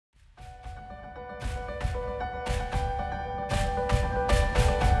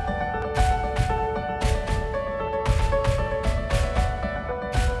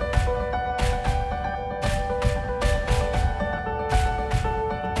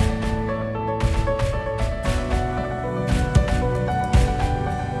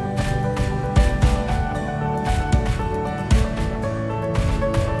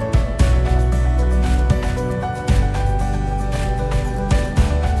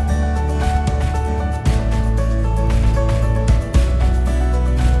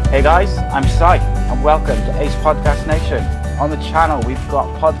Hey guys, I'm Sai and welcome to Ace Podcast Nation. On the channel we've got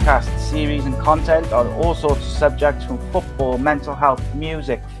podcasts, series and content on all sorts of subjects from football, mental health,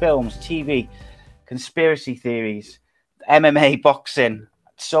 music, films, TV, conspiracy theories, MMA, boxing,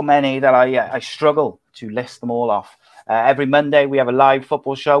 so many that I struggle to list them all off. Every Monday we have a live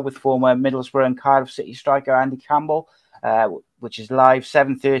football show with former Middlesbrough and Cardiff City striker Andy Campbell, which is live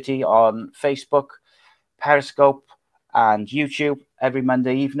 7:30 on Facebook, Periscope and YouTube. Every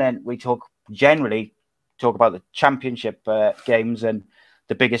Monday evening we generally talk about the championship games and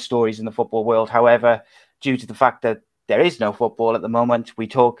the biggest stories in the football world. However, due to the fact that there is no football at the moment, we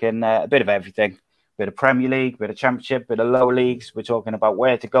talk in a bit of everything. A bit of Premier League, a bit of Championship, a bit of lower leagues. We're talking about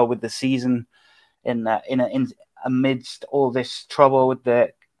where to go with the season in amidst all this trouble with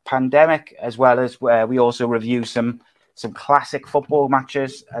the pandemic, as well as where we also review some classic football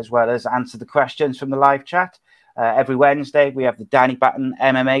matches, as well as answer the questions from the live chat. Every Wednesday, we have the Danny Batten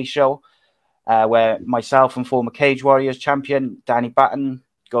MMA show, where myself and former Cage Warriors champion Danny Batten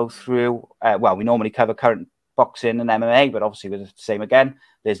go through, we normally cover current boxing and MMA, but obviously with the same again,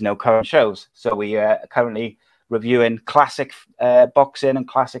 there's no current shows. So we are currently reviewing classic boxing and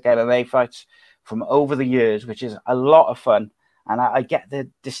classic MMA fights from over the years, which is a lot of fun. And I get the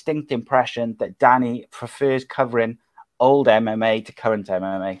distinct impression that Danny prefers covering old MMA to current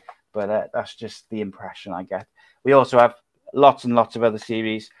MMA, but that's just the impression I get. We also have lots and lots of other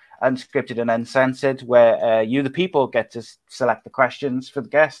series, unscripted and uncensored, where you, the people, get to select the questions for the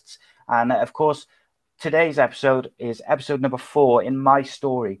guests. And of course, today's episode is episode number 4 in My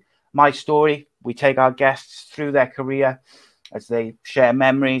Story. My Story, we take our guests through their career as they share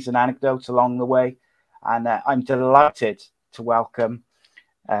memories and anecdotes along the way. And I'm delighted to welcome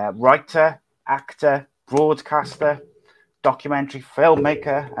writer, actor, broadcaster, documentary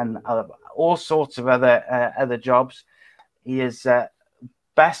filmmaker, and all sorts of other jobs. He is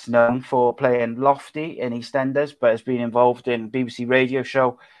best known for playing Lofty in EastEnders, but has been involved in BBC radio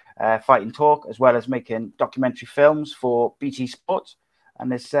show Fight and Talk, as well as making documentary films for BT Sport.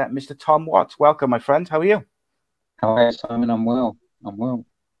 And it's Mr. Tom Watt. Welcome, my friend. How are you? Hi, Simon. I'm well.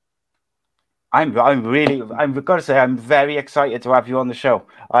 I've got to say, I'm very excited to have you on the show.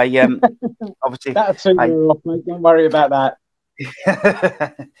 Obviously that's you off, mate. Don't worry about that.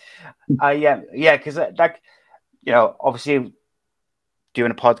 Because obviously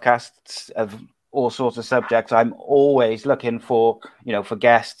doing a podcast of all sorts of subjects, I'm always looking for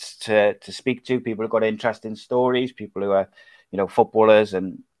guests to speak to, people who've got interesting stories, people who are footballers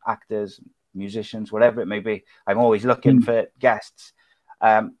and actors, musicians, whatever it may be. I'm always looking for guests,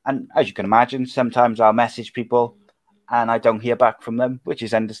 and as you can imagine, sometimes I'll message people and I don't hear back from them, which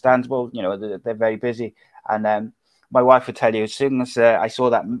is understandable. They're very busy. And my wife would tell you, as soon as I saw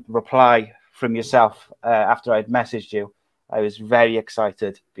that reply from yourself after I'd messaged you, I was very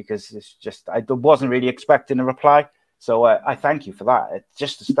excited, because it's just, I wasn't really expecting a reply. So I thank you for that,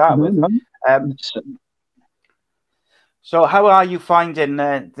 just to start with. So how are you finding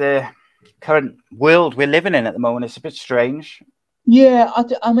the current world we're living in at the moment? It's a bit strange. Yeah,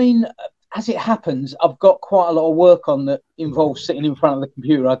 I mean, as it happens, I've got quite a lot of work on that involves sitting in front of the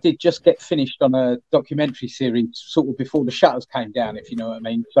computer. I did just get finished on a documentary series sort of before the shutters came down, if you know what I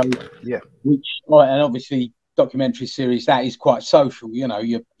mean. So yeah, and obviously documentary series, that is quite social. You're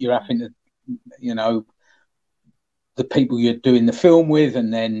having to, the people you're doing the film with,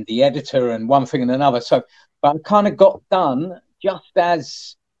 and then the editor, and one thing and another. So, but I kind of got done just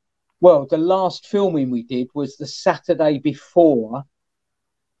as well. The last filming we did was the Saturday before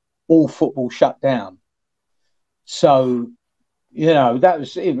all football shut down. So,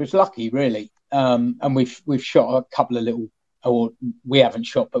 it was lucky, really. And we've shot a couple of little, or we haven't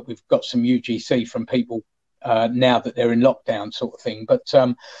shot, but we've got some UGC from people now that they're in lockdown, sort of thing.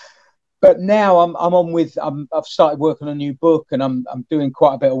 But now I've started working on a new book, and I'm doing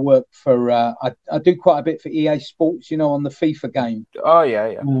quite a bit of work for I do quite a bit for EA Sports, on the FIFA game. Oh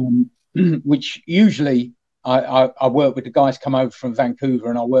yeah. Which usually I work with the guys come over from Vancouver,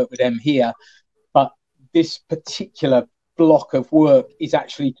 and I work with them here. But this particular block of work is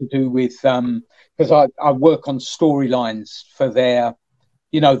actually to do with because I work on storylines for their,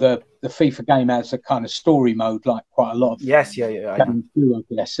 the FIFA game has a kind of story mode, like quite a lot of games do, I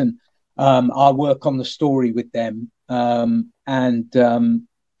guess. And I work on the story with them, and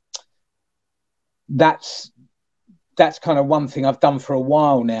that's kind of one thing I've done for a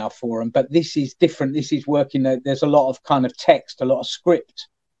while now for them. But this is different. This is working. There's a lot of kind of text, a lot of script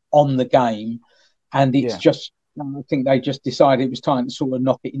on the game, and it's just, I think they just decided it was time to sort of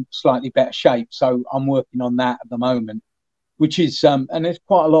knock it in slightly better shape. So I'm working on that at the moment, which is and there's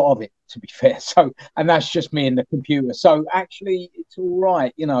quite a lot of it, to be fair. So, and that's just me and the computer. So actually, it's all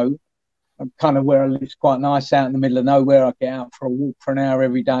right, you know. I'm kind of where I live, quite nice out in the middle of nowhere. I get out for a walk for an hour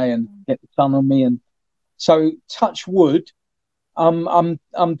every day and get the sun on me, and so touch wood, I'm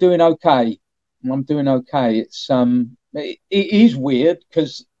doing okay. I'm doing okay. It's it is weird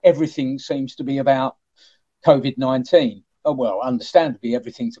because everything seems to be about COVID-19. Oh, well, understandably,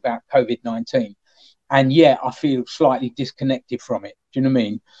 everything's about COVID-19, and yet I feel slightly disconnected from it. Do you know what I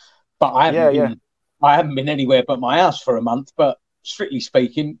mean? But I haven't been anywhere but my house for a month. But strictly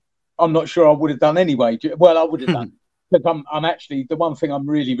speaking, I'm not sure I would have done anyway. Well, I would have done, because I'm actually, the one thing I'm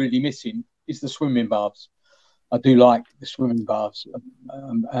really, really missing is the swimming baths. I do like the swimming baths,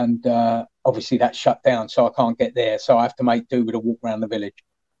 and obviously that's shut down, so I can't get there. So I have to make do with a walk around the village.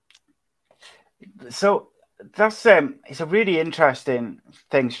 So that's it's a really interesting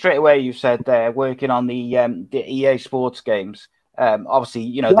thing. Straight away, you said they're working on the EA Sports games. Obviously,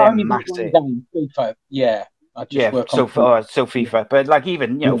 you know, they're massive. FIFA, yeah. So FIFA, but like,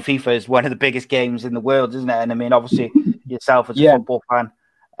 even, you know, FIFA is one of the biggest games in the world, isn't it? And I mean, obviously, yourself as a football fan,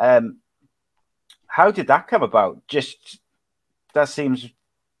 how did that come about? Just that seems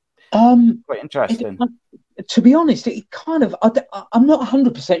quite interesting. To be honest, it kind of, I'm not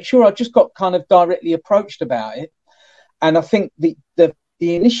 100% sure. I just got kind of directly approached about it, and I think the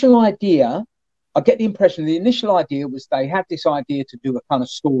initial idea, I get the impression the initial idea was they had this idea to do a kind of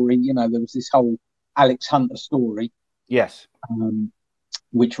story. You know, there was this whole Alex Hunter story, yes,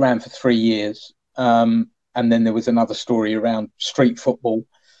 which ran for 3 years, and then there was another story around street football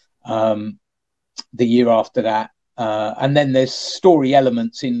the year after that, and then there's story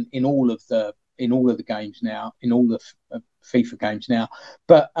elements in all of the games now, in all the FIFA games now.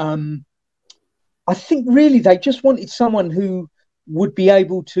 But I think really they just wanted someone who would be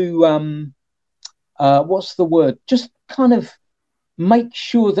able to what's the word? Just kind of make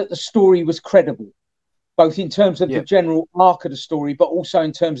sure that the story was credible, both in terms of the general arc of the story, but also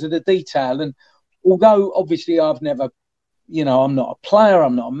in terms of the detail. And although obviously I've never, you know, I'm not a player,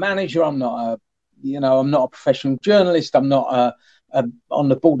 I'm not a manager, I'm not a, you know, I'm not a professional journalist, I'm not on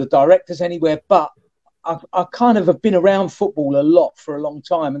the board of directors anywhere, but I kind of have been around football a lot for a long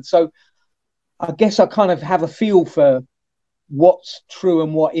time. And so I guess I kind of have a feel for what's true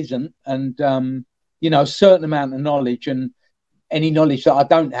and what isn't. And, you know, a certain amount of knowledge, and any knowledge that I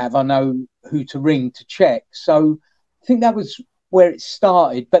don't have, I know who to ring to check. So I think that was where it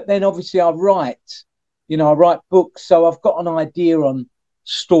started. But then obviously I write books. So I've got an idea on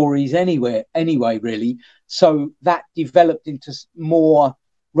stories anyway, really. So that developed into more,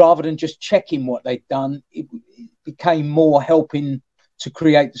 rather than just checking what they'd done, it became more helping to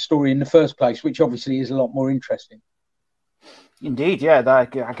create the story in the first place, which obviously is a lot more interesting. Indeed, yeah, I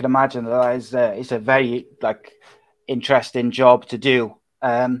can imagine that is it's a very interesting job to do.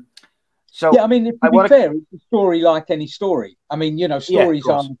 So yeah, I mean, to be fair, it's a story like any story. I mean, you know, stories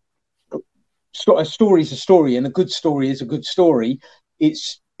are a story's a story, and a good story is a good story.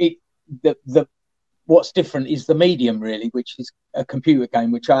 What's different is the medium, really, which is a computer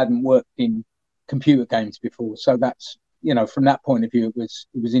game, which I hadn't worked in computer games before. So that's, you know, from that point of view, it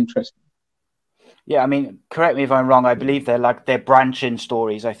was interesting. Yeah, I mean, correct me if I'm wrong. I believe they're branching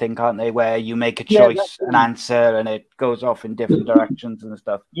stories, I think, aren't they? Where you make a choice, an answer, and it goes off in different directions and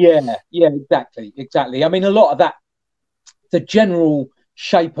stuff. Yeah, exactly. I mean, a lot of that, the general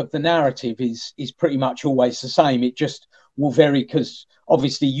shape of the narrative is pretty much always the same. It just will vary because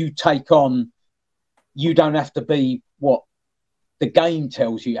obviously you don't have to be what the game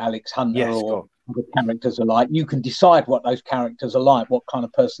tells you Alex Hunter or the characters are like. You can decide what those characters are like, what kind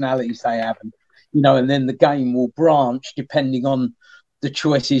of personalities they have, and you know, and then the game will branch depending on the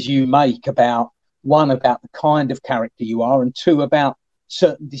choices you make about, one, about the kind of character you are, and two, about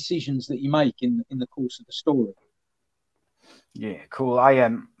certain decisions that you make in the course of the story. Yeah, cool.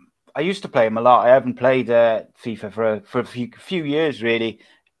 I used to play them a lot. I haven't played FIFA for a few years, really,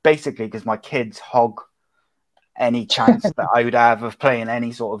 basically because my kids hog any chance that I would have of playing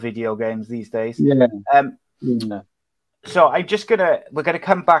any sort of video games these days. Yeah. So we're gonna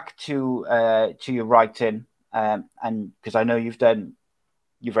come back to your writing, and because I know you've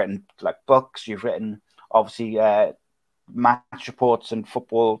written like books, you've written obviously match reports and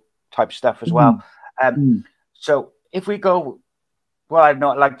football type stuff as well. So if we go, what I'd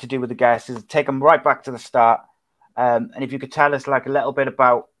not like to do with the guests is take them right back to the start, and if you could tell us like a little bit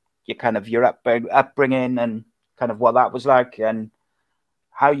about your upbringing and kind of what that was like and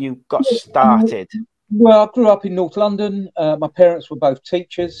how you got started. Well, I grew up in North London. My parents were both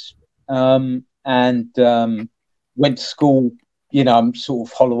teachers, and went to school, you know, sort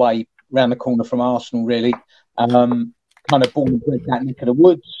of Holloway, round the corner from Arsenal, really. kind of born and bred that neck of the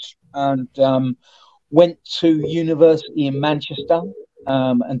woods, and went to university in Manchester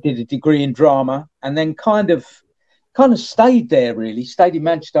and did a degree in drama, and then kind of stayed there. Really stayed in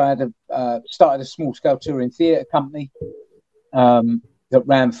Manchester. I had started a small scale touring theatre company that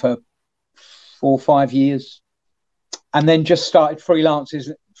ran for 4 or 5 years, and then just started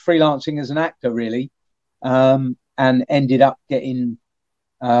freelancing as an actor, really, and ended up getting.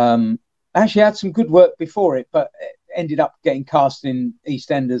 Actually, I had some good work before it, but ended up getting cast in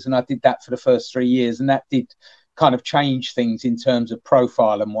EastEnders, and I did that for the first 3 years, and that did kind of change things in terms of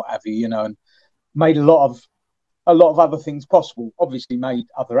profile and what have you, and made a lot of other things possible. Obviously, made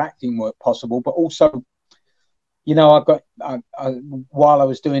other acting work possible, but also, while I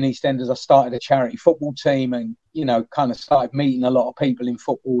was doing EastEnders, I started a charity football team, and kind of started meeting a lot of people in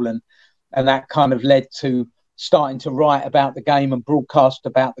football, and that kind of led to starting to write about the game and broadcast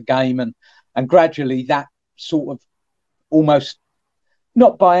about the game, and gradually that sort of, almost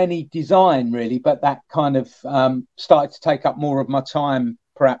not by any design really, but that kind of started to take up more of my time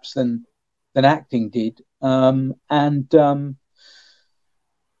perhaps than acting did,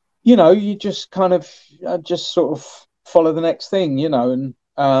 you just kind of just sort of follow the next thing, and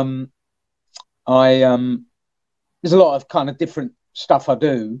I there's a lot of kind of different stuff I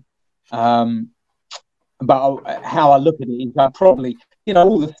do, but how I look at it is I probably,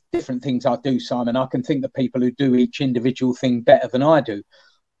 all the different things I do, Simon, I can think of people who do each individual thing better than I do.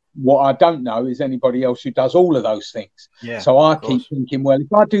 What I don't know is anybody else who does all of those things. Yeah, so I keep thinking, well,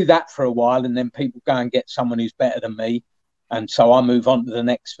 if I do that for a while and then people go and get someone who's better than me, and so I move on to the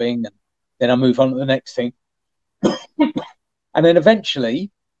next thing, and then I move on to the next thing. And then eventually,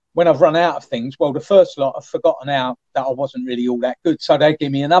 when I've run out of things, well, the first lot have forgotten out that I wasn't really all that good, so they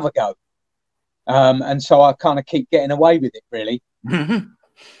give me another go. And so I kind of keep getting away with it, really.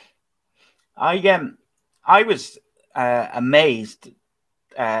 I was amazed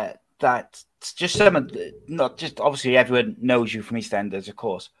that just not just obviously everyone knows you from EastEnders, of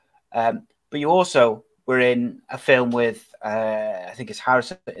course, but you also were in a film with I think it's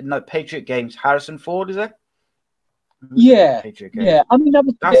Patriot Games, Harrison Ford, is it? Yeah, yeah. I mean, that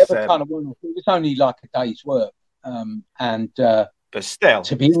was a bit of a kind of one-off. It was only like a day's work, but still,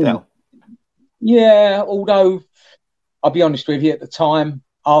 to be honest, yeah. Although I'll be honest with you, at the time,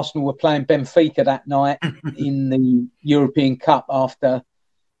 Arsenal were playing Benfica that night in the European Cup after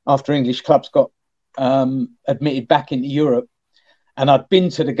English clubs got admitted back into Europe, and I'd been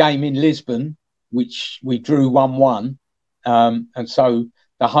to the game in Lisbon, which we drew 1-1, and so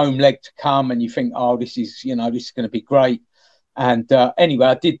the home leg to come, and you think, oh, this is going to be great. And anyway,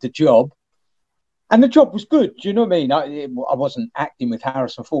 I did the job, and the job was good. Do you know what I mean? I wasn't acting with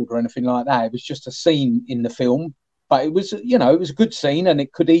Harrison Ford or anything like that. It was just a scene in the film, but it was, it was a good scene, and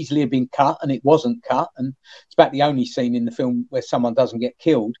it could easily have been cut, and it wasn't cut. And it's about the only scene in the film where someone doesn't get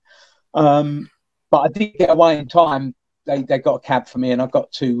killed. But I did get away in time. They got a cab for me, and I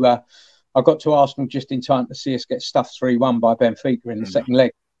got to Arsenal just in time to see us get stuffed 3-1 by Benfica in the second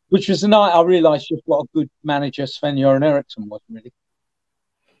leg, which was the night I realised just what a good manager Sven-Göran Eriksson was, really.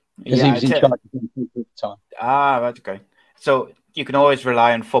 Because he was in charge of Benfica at the time. Ah, right, okay. So you can always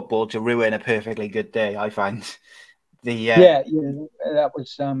rely on football to ruin a perfectly good day, I find. That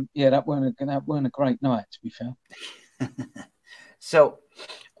weren't a great night, to be fair. So,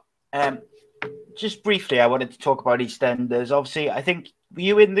 just briefly, I wanted to talk about EastEnders. Obviously, I think, were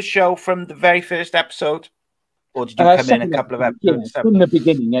you in the show from the very first episode? Or did you come in a couple of episodes? Yeah, from the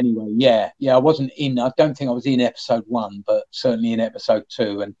beginning, anyway. Yeah. I wasn't in. I don't think I was in episode 1, but certainly in episode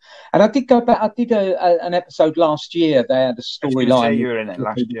 2. And I did go back. I did an episode last year. They had a storyline. You were in it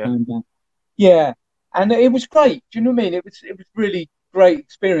last year. Yeah, and it was great. Do you know what I mean? It was really great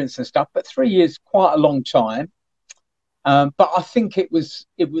experience and stuff. But 3 years, quite a long time. But I think it was.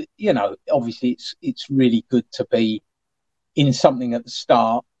 Obviously, it's really good to be in something at the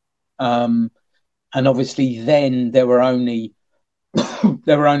start. And obviously, then there were only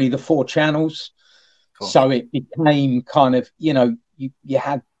the 4 channels, cool. So it became kind of you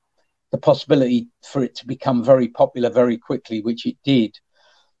had the possibility for it to become very popular very quickly, which it did,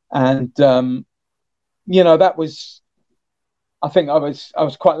 and that was, I think I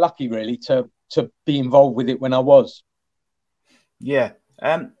was quite lucky really to be involved with it when I was. Yeah.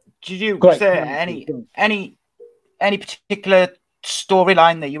 Was there any particular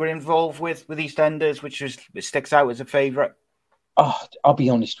storyline that you were involved with EastEnders, which sticks out as a favourite? Oh, I'll be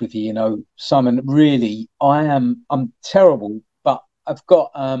honest with you, Simon. Really, I'm terrible, but I've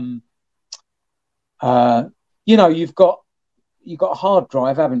got you've got a hard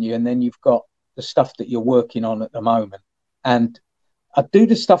drive, haven't you? And then you've got the stuff that you're working on at the moment. And I do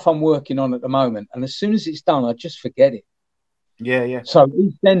the stuff I'm working on at the moment, and as soon as it's done, I just forget it. Yeah, yeah. So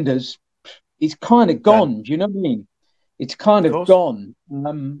EastEnders is kind of gone. Do you know what I mean? It's kind of gone.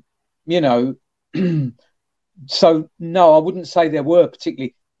 You know, so no, I wouldn't say there were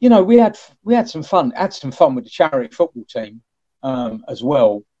particularly. You know, we had some fun. Had some fun with the charity football team as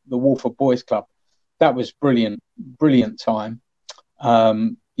well, the Walford Boys Club. That was brilliant time.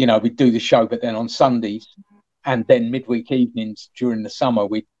 You know, we'd do the show, but then on Sundays and then midweek evenings during the summer,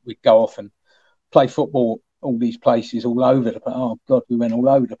 we'd go off and play football all these places all over the place. Oh God, we went all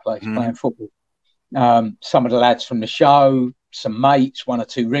over the place playing football. Some of the lads from the show, some mates, one or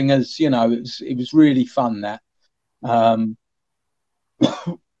two ringers. You know, it was really fun that.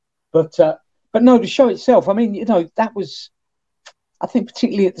 But no, the show itself. I mean, you know, that was, I think,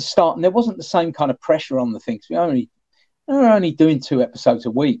 particularly at the start, and there wasn't the same kind of pressure on the things. We were only doing 2 episodes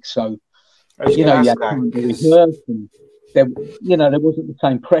a week, so you know, you had time to rehearse, and there wasn't the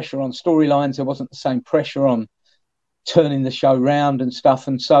same pressure on storylines. There wasn't the same pressure on turning the show round and stuff.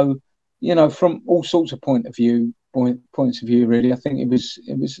 And so, you know, from all sorts of points of view, really, I think I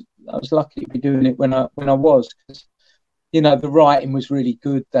was lucky to be doing it when I was, because, you know, the writing was really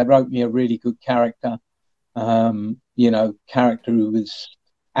good. They wrote me a really good character, you know, character who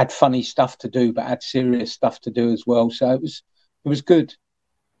had funny stuff to do, but had serious stuff to do as well. So it was good.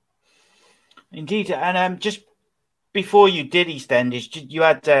 Indeed. And just before you did EastEnders, you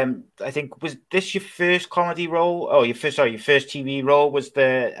had, I think, was this your first comedy role? Oh, your first TV role was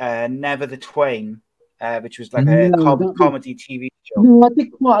the Never the Twain, which was like a comedy TV show. No, I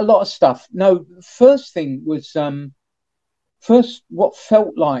did quite a lot of stuff. No, first thing was what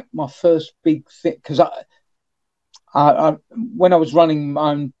felt like my first big thing, because I when I was running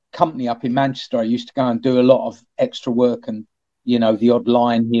my own company up in Manchester, I used to go and do a lot of extra work and, you know, the odd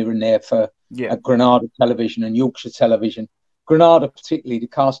line here and there for Granada Television and Yorkshire Television. Granada, particularly the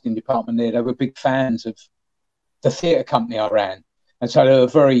casting department there, they were big fans of the theatre company I ran. And so they were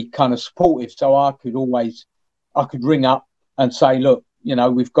very kind of supportive. So I could ring up and say, look, you know,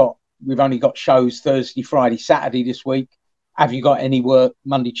 we've only got shows Thursday, Friday, Saturday this week. Have you got any work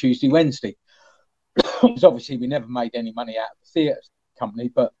Monday, Tuesday, Wednesday? Because obviously we never made any money out of the theatre company,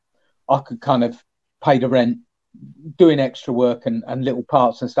 but I could kind of pay the rent, doing extra work and little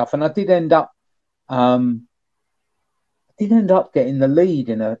parts and stuff. And I did end up getting the lead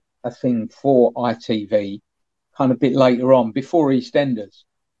in a thing for ITV kind of a bit later on, before EastEnders.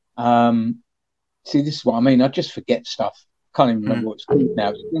 See, this is what I mean. I just forget stuff. Can't even remember what it's called now.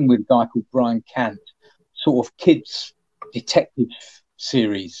 It's a thing with a guy called Brian Cant, sort of kids detective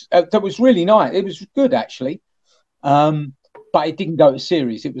series. That was really nice. It was good, actually. But it didn't go to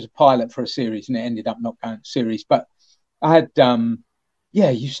series. It was a pilot for a series, and it ended up not going to series. But I had,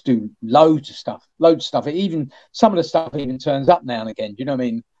 used to do loads of stuff. Even some of the stuff even turns up now and again. Do you know what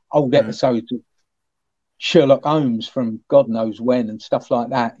I mean? Old episodes of Sherlock Holmes from God knows when and stuff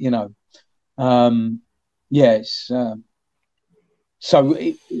like that. You know,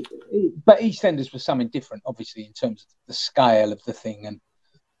 but EastEnders was something different, obviously, in terms of the scale of the thing and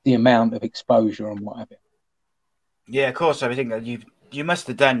the amount of exposure and what have you. Yeah, of course. I think that you must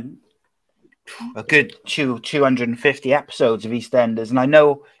have done a good 250 episodes of EastEnders, and I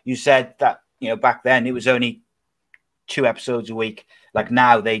know you said that, you know, back then it was only 2 episodes a week. Like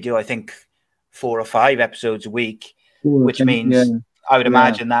now they do, I think, 4 or 5 episodes a week, which means I would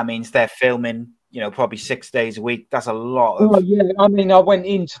imagine that means they're filming, you know, probably 6 days a week. That's a lot. I mean, I went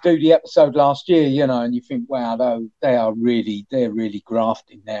in to do the episode last year, you know, and you think, wow, they're really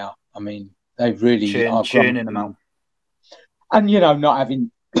grafting now. I mean, they've really are churning them out. And, you know, not having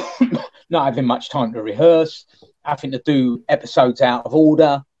much time to rehearse, having to do episodes out of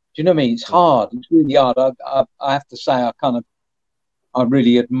order. Do you know what I mean? It's hard. It's really hard. I have to say, I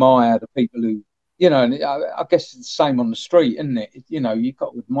really admire the people who, you know, and I guess it's the same on the street, isn't it? You know, you've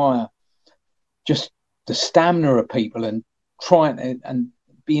got to admire just the stamina of people and trying and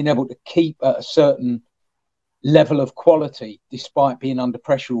being able to keep at a certain level of quality despite being under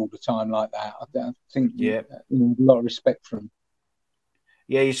pressure all the time like that. I think you know, a lot of respect for them.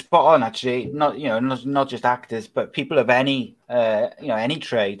 Yeah, you're spot on. Actually, not just actors, but people of any any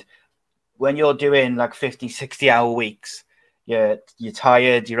trade. When you're doing like 50, 60-hour weeks, you're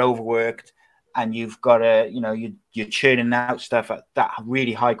tired, you're overworked, and you've got you're churning out stuff at that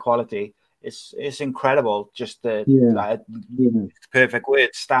really high quality. It's incredible. Just the perfect word,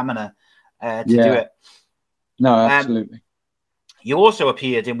 stamina to do it. No, absolutely. You also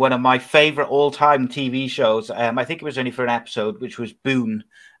appeared in one of my favorite all-time TV shows. I think it was only for an episode, which was Boone,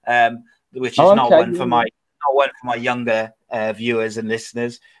 which is not one for my younger viewers and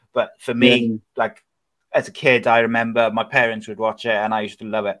listeners, but for me, like as a kid, I remember my parents would watch it, and I used to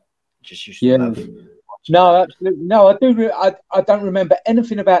love it. Just used to love watching No, absolutely no. I do. I don't remember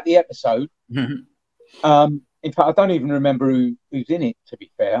anything about the episode. In fact, I don't even remember who's in it. To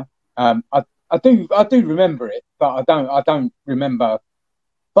be fair, I do remember it, but I don't remember.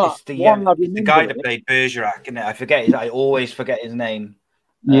 But it's the guy that played Bergerac, isn't it? I always forget his name.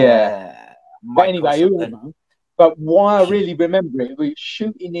 Yeah. But anyway, something. But why I really remember it, we were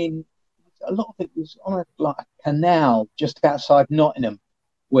shooting in. A lot of it was on a canal just outside Nottingham,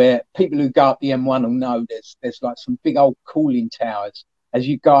 where people who go up the M1 will know there's like some big old cooling towers as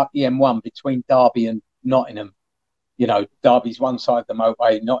you go up the M1 between Derby and Nottingham. You know, Derby's one side of the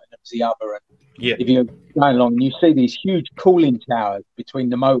motorway, Nottingham's the other. And if you're going along, you see these huge cooling towers between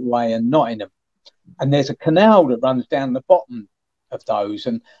the motorway and Nottingham. And there's a canal that runs down the bottom of those.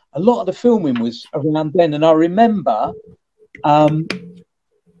 And a lot of the filming was around then. And I remember,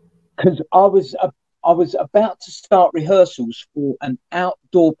 because I was about to start rehearsals for an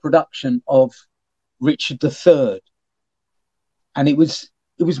outdoor production of Richard III. And it was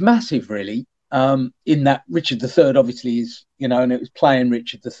massive, really. In that Richard III obviously is, you know, and it was playing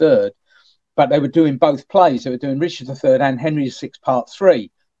Richard III, but they were doing both plays. They were doing Richard III and Henry VI Part 3,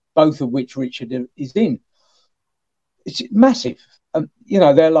 both of which Richard is in. It's massive. You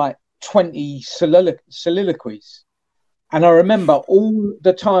know, they're like 20 soliloquies. And I remember all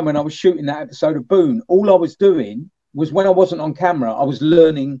the time when I was shooting that episode of Boone, all I was doing was, when I wasn't on camera, I was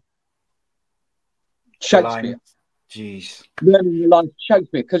learning Shakespeare. Jeez. Learning the lines of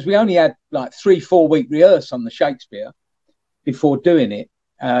Shakespeare, because we only had like 3-4 week rehearse on the Shakespeare before doing it.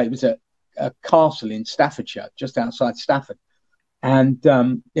 It was at a castle in Staffordshire, just outside Stafford. And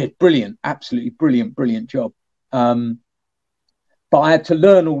it's brilliant, absolutely brilliant job. But I had to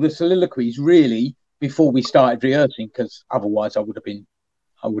learn all the soliloquies really before we started rehearsing, because otherwise I would have been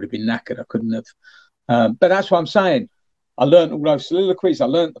knackered. I couldn't have. But that's what I'm saying. I learned all those soliloquies. I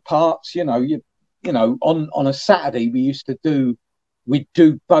learned the parts. You know, on a Saturday we'd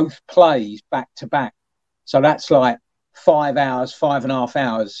do both plays back to back. So that's like 5.5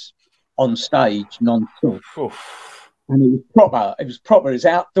 hours on stage non-stop. And it was proper. It was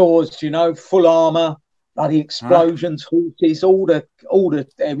outdoors, you know, full armour, bloody explosions, horses, all the.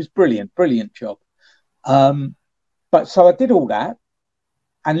 It was brilliant job. But so I did all that,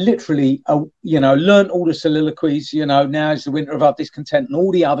 and literally, you know, learned all the soliloquies. You know, now is the winter of our discontent, and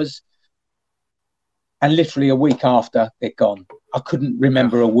all the others. And literally a week after, they're gone. I couldn't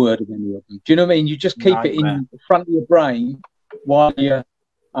remember a word of any of them. Do you know what I mean? You just keep it in the front of your brain while you're.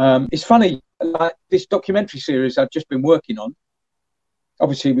 It's funny, like this documentary series I've just been working on.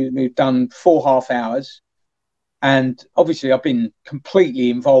 Obviously, we've done 4.5 hours, and obviously I've been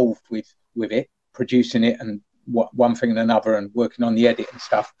completely involved with it, producing it, and one thing and another, and working on the edit and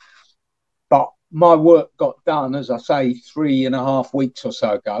stuff. But my work got done, as I say, 3.5 weeks or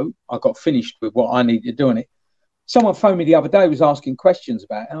so ago. I got finished with what I needed to do on it. Someone phoned me the other day, was asking questions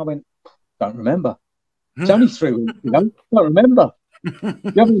about it, and I went, don't remember. It's only 3 weeks ago. Don't remember. You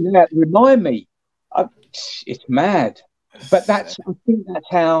haven't had to remind me. It's mad. But I think that's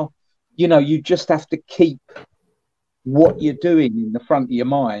how, you know, you just have to keep what you're doing in the front of your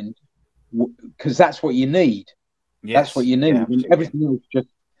mind, because that's what you need. Yes, that's what you need. Yeah, and everything else just,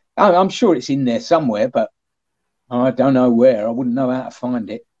 I'm sure it's in there somewhere, but I don't know where. I wouldn't know how to find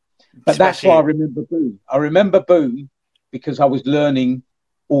it. But that's why I remember Boone. I remember Boone because I was learning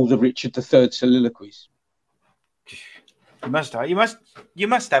all the Richard III soliloquies. You must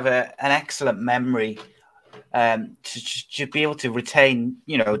have an excellent memory to be able to retain.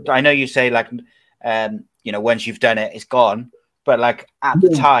 You know, I know you say like, you know, once you've done it, it's gone. But like at the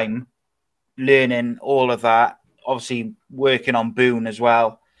time, learning all of that, obviously working on Boone as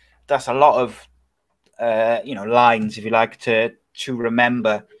well. That's a lot of, you know, lines, if you like, to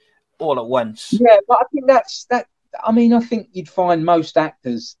remember all at once. Yeah, but I think that's that. I mean, I think you'd find most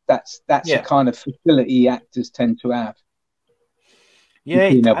actors that's the kind of facility actors tend to have.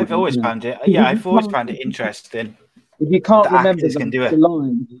 Yeah, I've always found it. Yeah, I've always found it interesting. If you can't remember the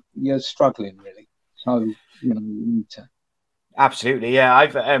lines, you're struggling really. So you know, you need to. Absolutely, yeah.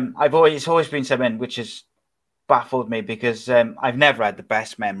 I've always been something which has baffled me, because I've never had the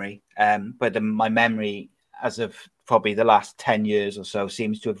best memory. But my memory, as of probably the last 10 years or so,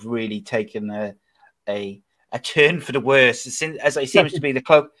 seems to have really taken a turn for the worse. As it seems to be,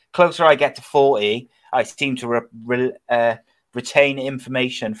 the closer I get to 40, I seem to retain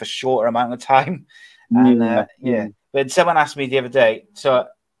information for shorter amount of time. And but someone asked me the other day, so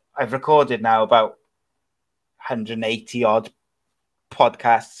I've recorded now about 180 odd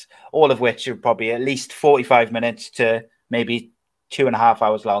podcasts, all of which are probably at least 45 minutes to maybe 2.5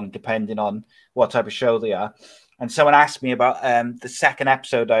 hours long, depending on what type of show they are. And someone asked me about the second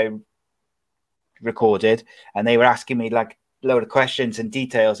episode I recorded, and they were asking me like a load of questions and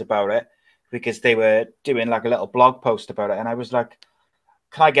details about it because they were doing like a little blog post about it, and I was like,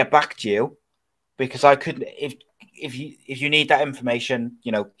 "Can I get back to you?" Because I couldn't. If you need that information,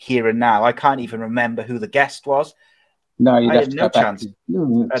 you know, here and now, I can't even remember who the guest was. No, you'd I have had to no go back chance, to.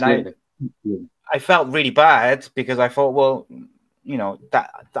 No, and absolutely. I felt really bad because I thought, well, you know,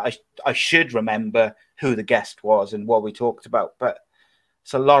 that I should remember who the guest was and what we talked about, but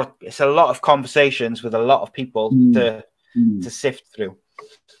it's a lot of conversations with a lot of people to sift through.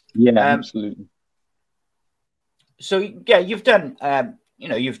 Yeah, absolutely. So yeah, you've done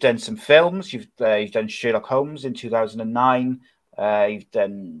you've done some films. You've done Sherlock Holmes in 2009. You've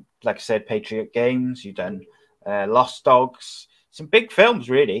done, like I said, Patriot Games. You've done Lost Dogs. Some big films,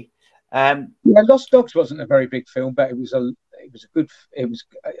 really. Yeah, Lost Dogs wasn't a very big film, but it was a good. It was.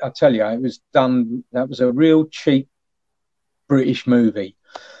 I tell you, it was done. That was a real cheap British movie.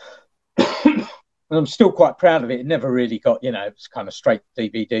 And I'm still quite proud of it. It never really got, it was kind of straight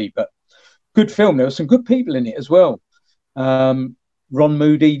DVD, but good film. There were some good people in it as well. Ron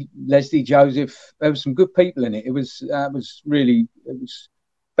Moody, Leslie Joseph. There were some good people in it. It was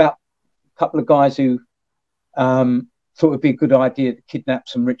about a couple of guys who thought it'd be a good idea to kidnap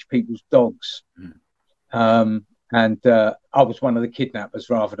some rich people's dogs. And I was one of the kidnappers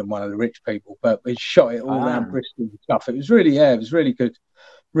rather than one of the rich people, but we shot it all around Bristol and stuff. It was really good.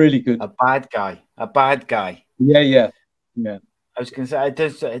 Really good. A bad guy. Yeah. I was going to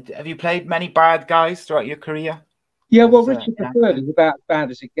say, have you played many bad guys throughout your career? Yeah, well, Richard III is about as bad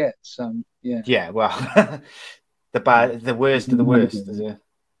as it gets. Yeah. Yeah, well, the worst of the worst, is it?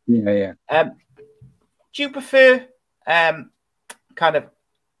 Yeah. Do you prefer kind of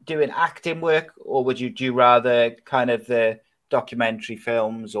doing acting work, or would you rather kind of the documentary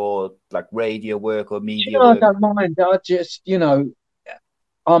films or like radio work or media work? I don't mind. I just,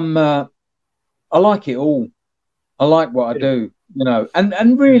 I like it all. I like what I do,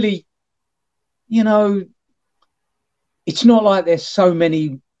 and really, it's not like there's so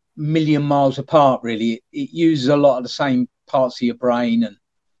many million miles apart, really. It uses a lot of the same parts of your brain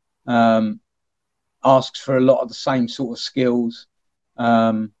and asks for a lot of the same sort of skills.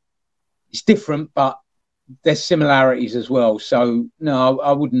 It's different, but there's similarities as well. So no,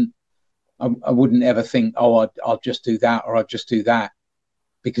 I wouldn't ever think, oh, I'll just do that or I'll just do that,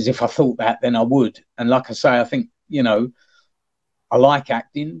 because if I thought that, then I would. And like I say, I think, I like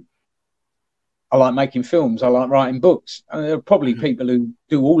acting. I like making films. I like writing books. And there are probably people who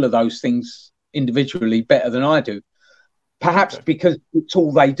do all of those things individually better than I do, perhaps because it's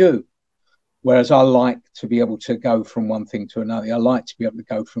all they do. Whereas I like to be able to go from one thing to another. I like to be able to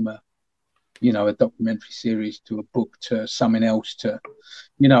go from a documentary series to a book to something else to,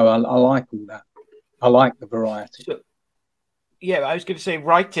 I like all that. I like the variety. So, yeah, I was going to say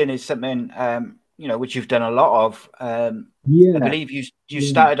writing is something, which you've done a lot of. I believe you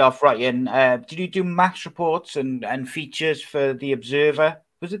started off writing. Did you do match reports and features for The Observer?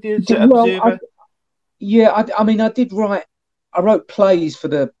 Was it The Observer? I did write. I wrote plays for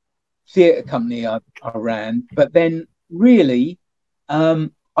the theatre company I ran, but then really,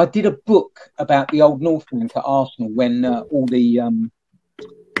 I did a book about the old North Bank at Arsenal when all the,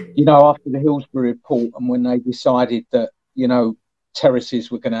 after the Hillsborough report and when they decided that, terraces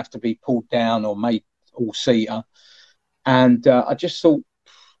were going to have to be pulled down or made all-seater. And I just thought,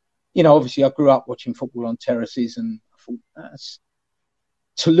 obviously I grew up watching football on terraces, and I thought,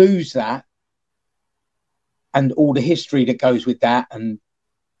 to lose that and all the history that goes with that and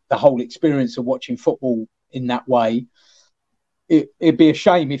the whole experience of watching football in that way, it'd be a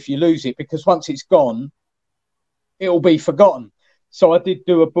shame if you lose it, because once it's gone, it'll be forgotten. So I did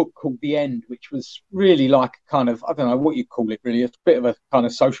do a book called The End, which was really like a kind of, I don't know what you call it really, it's a bit of a kind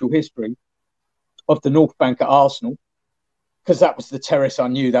of social history of the North Bank at Arsenal, because that was the terrace I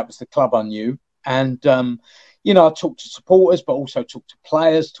knew, that was the club I knew. And, I talked to supporters, but also talked to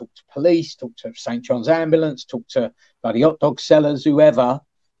players, talked to police, talked to St. John's Ambulance, talked to bloody hot dog sellers, whoever.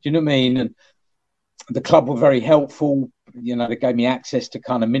 Do you know what I mean? And the club were very helpful. They gave me access to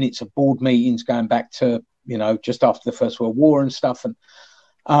kind of minutes of board meetings going back to, just after the First World War and stuff. And,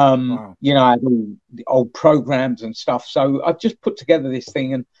 wow. I had all the old programs and stuff. So I just put together this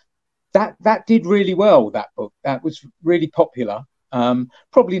thing, and that did really well, that book. That was really popular.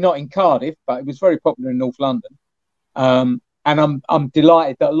 Probably not in Cardiff, but it was very popular in North London. And I'm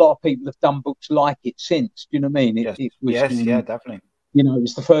delighted that a lot of people have done books like it since. Do you know what I mean? It was, definitely. It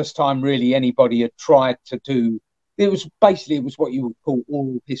was the first time really anybody had tried to do. It was what you would call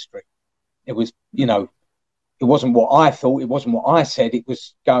oral history. It was, it wasn't what I thought. It wasn't what I said. It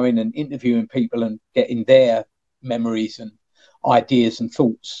was going and interviewing people and getting their memories and ideas and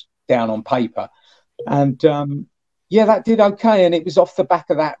thoughts down on paper. And yeah, that did okay. And it was off the back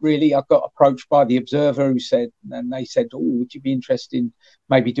of that, really. I got approached by the Observer, and they said, "Oh, would you be interested in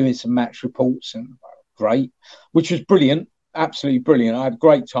maybe doing some match reports?" And great, which was brilliant, absolutely brilliant. I had a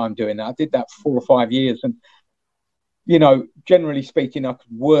great time doing that. I did that for 4 or 5 years, and generally speaking, I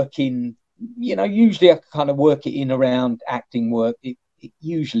could work in. Usually I could kind of work it in around acting work. It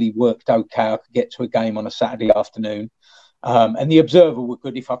usually worked okay. I could get to a game on a Saturday afternoon, and the Observer were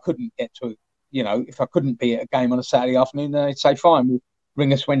good if I couldn't get to. If I couldn't be at a game on a Saturday afternoon, then they'd say, "Fine, we'll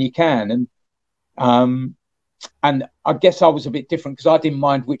ring us when you can." And I guess I was a bit different because I didn't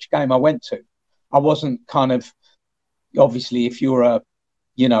mind which game I went to. I wasn't kind of, obviously, if you're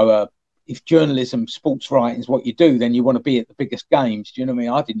if journalism, sports writing is what you do, then you want to be at the biggest games. Do you know what I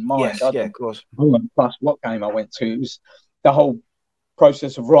mean? I didn't mind. Yes, yeah, of course. I wasn't fussed what game I went to. It was the whole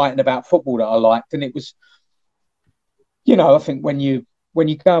process of writing about football that I liked, and it was, I think when you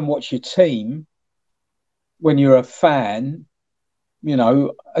go and watch your team, when you're a fan,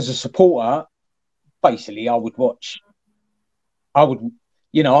 as a supporter, basically I'd only watch half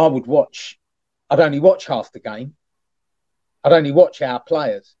the game. I'd only watch our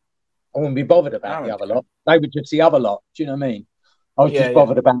players. I wouldn't be bothered about the other lot. They were just the other lot. Do you know what I mean? I was just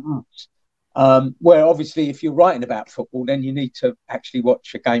bothered about us. Where obviously if you're writing about football, then you need to actually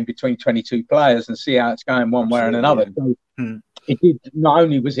watch a game between 22 players and see how it's going one way or another. So it did. Not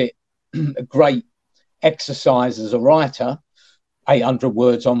only was it a great exercise as a writer, 800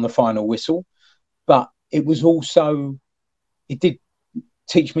 words on the final whistle, but it was also, it did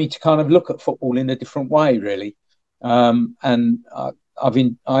teach me to kind of look at football in a different way, really. And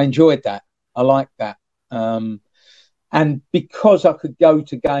I enjoyed that. I liked that. And because I could go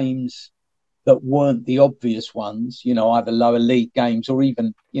to games that weren't the obvious ones, either lower league games or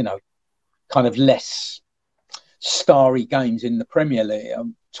even, kind of less starry games in the Premier League,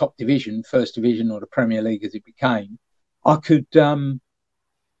 top division, first division, or the Premier League as it became, I could, it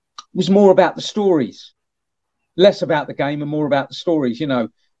was more about the stories, less about the game and more about the stories. You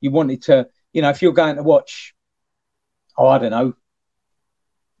wanted to, if you're going to watch, I don't know,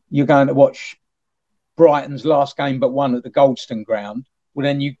 you're going to watch Brighton's last game but one at the Goldstone ground, well,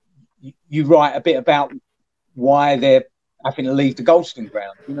 then you write a bit about why they're having to leave the Goldstone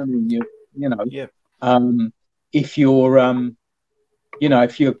ground. You know what I mean? Yeah. If you're,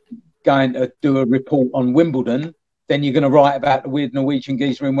 if you're going to do a report on Wimbledon, then you're going to write about the weird Norwegian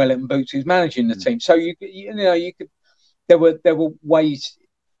geezer in Wellington boots who's managing the team. So you could. There were ways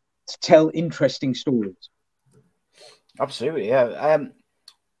to tell interesting stories. Absolutely, yeah.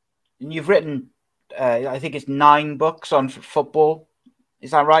 You've written, I think it's 9 books on football.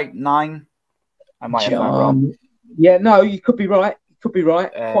 Is that right? 9? I might have that wrong. Yeah, no, you could be right. You could be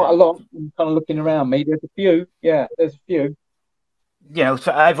right. Quite a lot. I'm kind of looking around me. There's a few. Yeah, there's a few.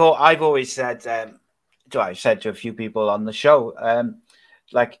 I've always said, I've said to a few people on the show,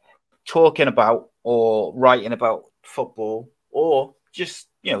 like talking about or writing about football, or just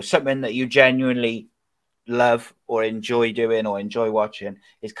something that you genuinely love or enjoy doing or enjoy watching,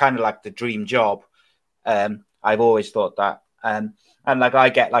 is kind of like the dream job. I've always thought that, and like I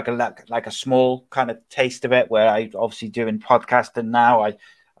get like a small kind of taste of it, where I obviously doing podcasting now. I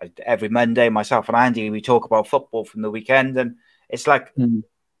every Monday, myself and Andy, we talk about football from the weekend, and it's like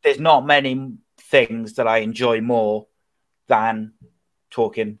there's not many things that I enjoy more than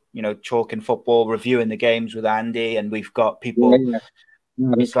talking football, reviewing the games with Andy, and we've got people.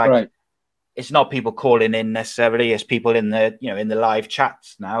 It's like right. It's not people calling in necessarily; it's people in the in the live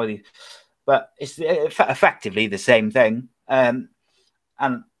chats now. But it's effectively the same thing, and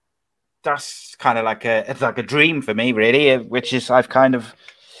that's kind of like it's like a dream for me, really, which is I've kind of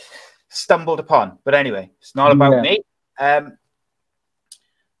stumbled upon. But anyway, it's not about me.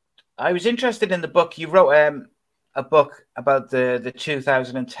 I was interested in the book you wrote. A book about the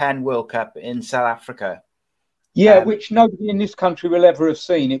 2010 World Cup in South Africa. Yeah, which nobody in this country will ever have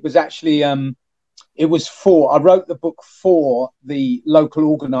seen. It was actually, I wrote the book for the local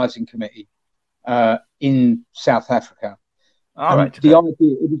organising committee in South Africa. All right. The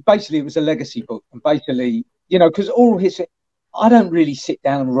idea, it was a legacy book. And basically, because I don't really sit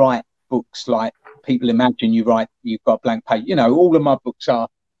down and write books like people imagine you've got blank page. All of my books are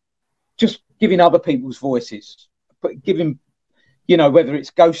just giving other people's voices, but giving, whether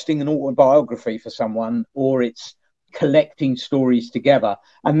it's ghosting an autobiography for someone or it's collecting stories together.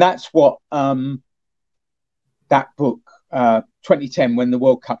 And that's what that book, 2010, when the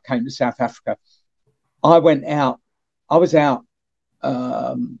World Cup came to South Africa, I was out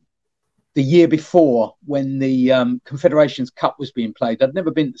the year before when the Confederations Cup was being played. I'd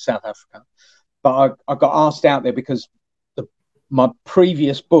never been to South Africa, but I got asked out there because my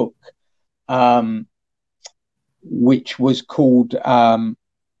previous book which was called,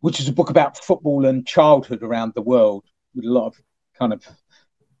 which is a book about football and childhood around the world, with a lot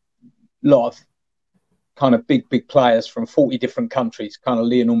of big players from 40 different countries, kind of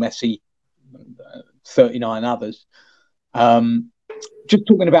Lionel Messi, 39 others, just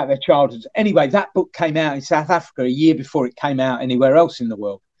talking about their childhoods. Anyway, that book came out in South Africa a year before it came out anywhere else in the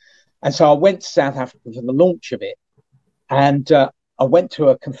world. And so I went to South Africa for the launch of it. And I went to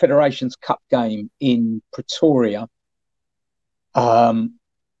a Confederations Cup game in Pretoria,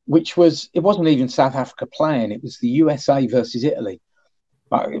 which it wasn't even South Africa playing. It was the USA versus Italy.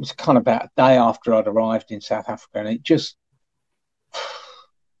 But it was kind of about a day after I'd arrived in South Africa. And I just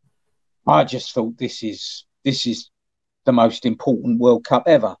thought this is the most important World Cup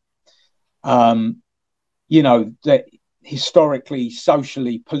ever. You know, that historically,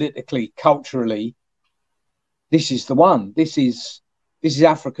 socially, politically, culturally, this is the one. This is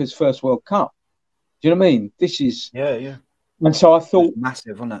Africa's first World Cup. Do you know what I mean? This is yeah. And so I thought,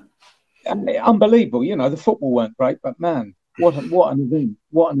 massive, wasn't it? Unbelievable. You know, the football weren't great, but man, what an event!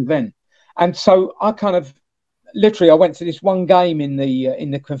 What an event! And so I kind of literally I went to this one game in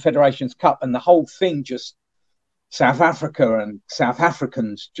the Confederations Cup, and the whole thing just South Africa and South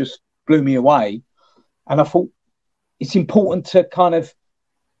Africans just blew me away. And I thought it's important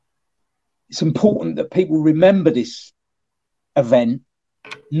that people remember this event,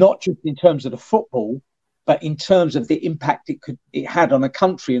 not just in terms of the football, but in terms of the impact it had on a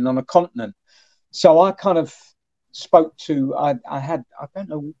country and on a continent. So I kind of spoke to, I don't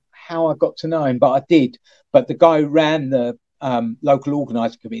know how I got to know him, but I did. But the guy who ran the local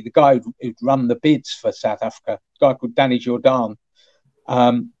organising committee, the guy who'd run the bids for South Africa, a guy called Danny Jordan,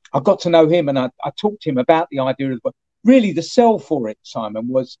 I got to know him, and I talked to him about the idea of, really the sell for it, Simon,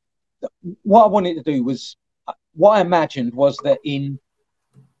 was what I wanted to do was, what I imagined was that in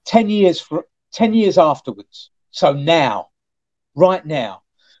 10 years afterwards, so now, right now,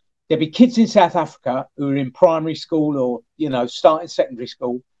 there'd be kids in South Africa who are in primary school or, you know, starting secondary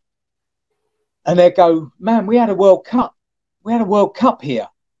school, and they'd go, man, we had a World Cup. We had a World Cup here.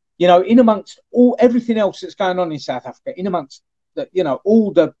 You know, in amongst everything else that's going on in South Africa, in amongst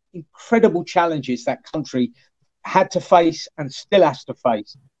all the incredible challenges that country had to face and still has to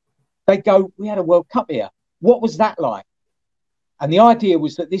face, they go, we had a World Cup here. What was that like? And the idea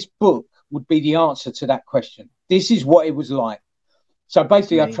was that this book would be the answer to that question. This is what it was like. So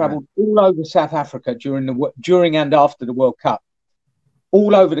basically, I travelled all over South Africa during and after the World Cup,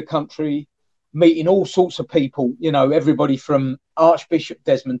 all over the country, meeting all sorts of people. You know, everybody from Archbishop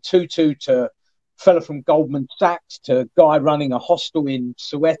Desmond Tutu to fella from Goldman Sachs to guy running a hostel in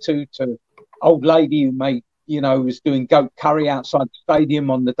Soweto to old lady who was doing goat curry outside the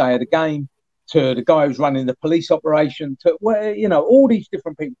stadium on the day of the game, to the guy who's running the police operation, to all these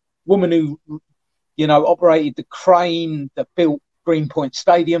different people. Woman who, operated the crane that built Greenpoint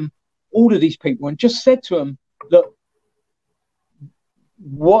Stadium, all of these people, and just said to them, look,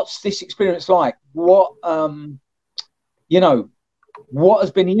 what's this experience like? What has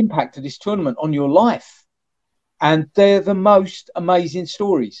been the impact of this tournament on your life? And they're the most amazing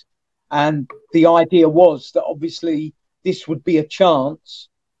stories. And the idea was that obviously this would be a chance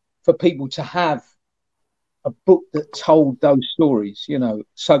for people to have a book that told those stories,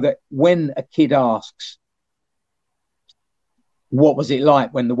 so that when a kid asks, what was it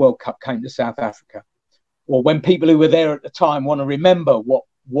like when the World Cup came to South Africa? Or when people who were there at the time want to remember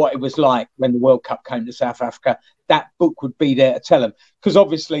what it was like when the World Cup came to South Africa, that book would be there to tell them. Because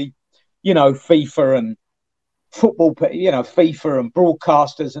obviously, FIFA and football, FIFA and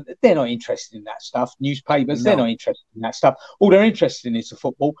broadcasters, and they're not interested in that stuff. Newspapers, they're not interested in that stuff. All they're interested in is the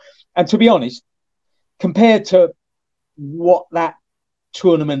football. And to be honest, compared to what that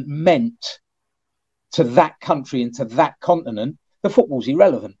tournament meant to that country and to that continent, the football's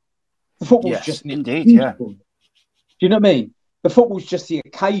irrelevant. The football's just indeed, yeah. Do you know what I mean? The football's just the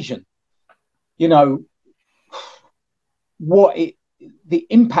occasion. The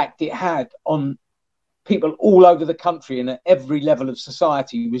impact it had on people all over the country and at every level of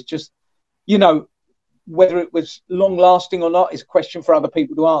society was just, whether it was long lasting or not is a question for other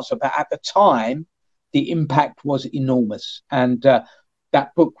people to answer. But at the time, the impact was enormous. And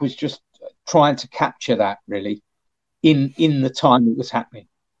that book was just trying to capture that, really, in the time it was happening.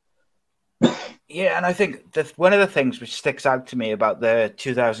 Yeah, and I think that one of the things which sticks out to me about the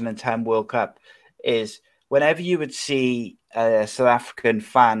 2010 World Cup is whenever you would see South African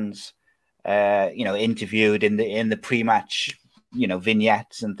fans, interviewed in the pre-match,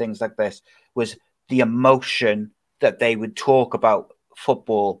 vignettes and things like this, was the emotion that they would talk about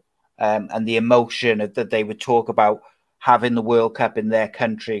football, and the emotion that they would talk about having the World Cup in their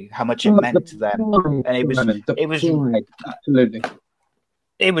country, how much it meant to them. And it was absolutely.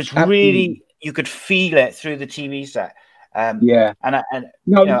 It was really, you could feel it through the TV set.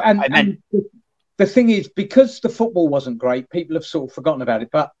 The thing is, because the football wasn't great, people have sort of forgotten about it.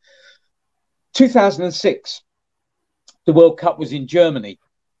 But 2006, the World Cup was in Germany.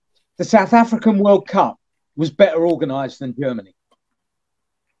 The South African World Cup was better organised than Germany.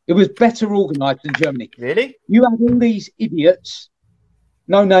 It was better organised than Germany. Really? You had all these idiots,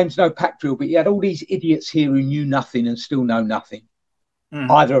 no names, no pack drill, but you had all these idiots here who knew nothing and still know nothing,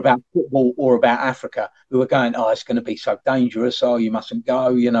 either about football or about Africa, who were going, oh, it's going to be so dangerous. Oh, you mustn't go,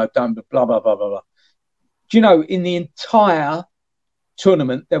 you know, don't, blah, blah, blah, blah, blah. Do you know, in the entire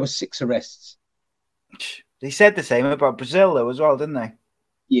tournament, there were 6 arrests. They said the same about Brazil, though, as well, didn't they?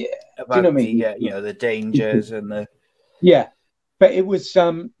 Yeah. About do you know what I mean? You know, the dangers and the... Yeah. But it was,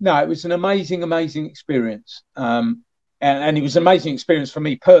 no, it was an amazing, amazing experience. And it was an amazing experience for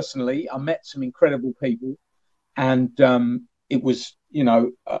me personally. I met some incredible people, and it was, you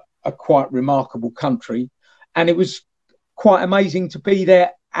know, a quite remarkable country. And it was quite amazing to be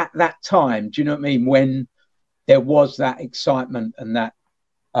there at that time. Do you know what I mean? When there was that excitement and that,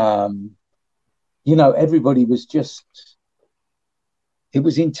 you know, everybody was just, it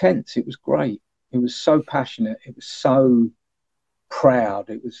was intense. It was great. It was so passionate. It was so proud.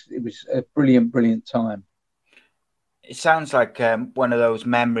 It was a brilliant, brilliant time. It sounds like one of those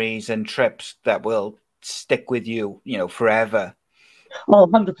memories and trips that will stick with you, you know, forever. Oh,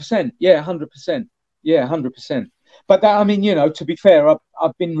 100%. Yeah, 100%. Yeah, 100%. But that, I mean, you know, to be fair,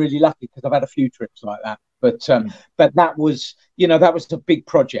 I've been really lucky because I've had a few trips like that. But that was, you know, that was a big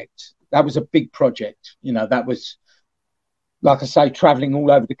project. That was a big project. You know, that was, like I say, traveling all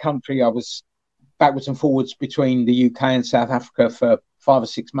over the country. I was backwards and forwards between the UK and South Africa for 5 or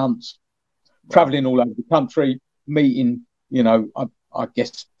 6 months, traveling all over the country, meeting, you know, I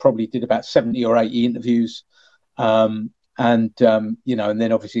guess probably did about 70 or 80 interviews. You know, and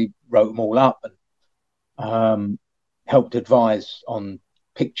then obviously wrote them all up and helped advise on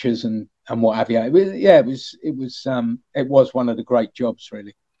pictures and what have you. It was one of the great jobs,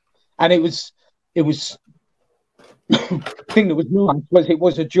 really. And it was the thing that was nice was it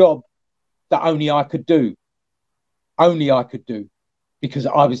was a job that only I could do. Only I could do, because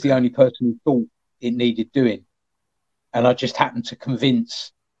I was the only person who thought it needed doing. And I just happened to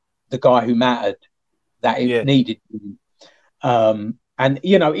convince the guy who mattered that it needed doing. And,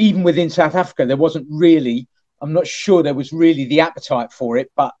 you know, even within South Africa, there wasn't really, I'm not sure there was really the appetite for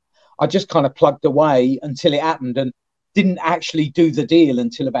it, but I just kind of plugged away until it happened and didn't actually do the deal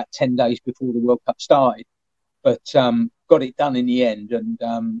until about 10 days before the World Cup started. But got it done in the end.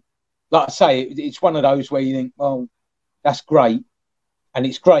 And like I say, it's one of those where you think, well, that's great. And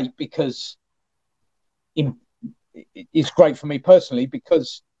it's great because it's great for me personally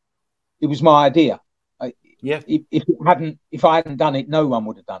because it was my idea. If I hadn't done it, no one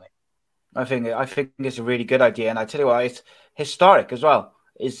would have done it. I think it's a really good idea, and I tell you what, it's historic as well.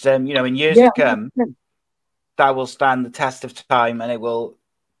 It's you know, in years to come, that will stand the test of time, and it will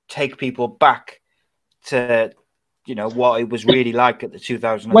take people back to, you know, what it was really like at the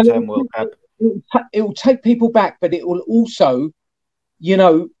 2010 World Cup. It will take people back, but it will also, you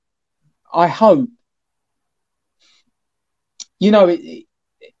know, I hope, you know,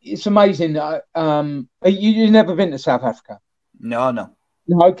 it's amazing. You've never been to South Africa? No.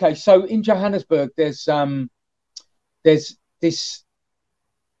 Okay, so in Johannesburg, there's this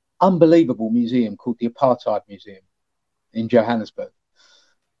unbelievable museum called the Apartheid Museum in Johannesburg,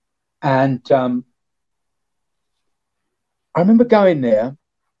 and I remember going there.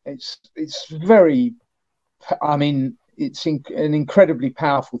 It's very, I mean, it's an incredibly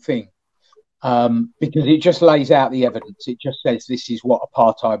powerful thing. Because it just lays out the evidence. It just says this is what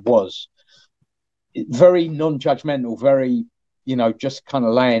apartheid was. Very non-judgmental, very, you know, just kind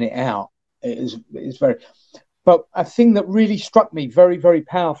of laying it out. It's very. But a thing that really struck me very, very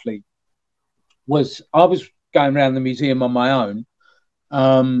powerfully was I was going around the museum on my own,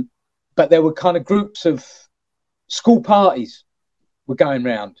 but there were kind of groups of school parties were going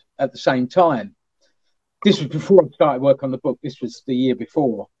round at the same time. This was before I started work on the book. This was the year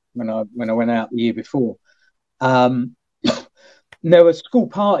before. When I went out the year before, there were school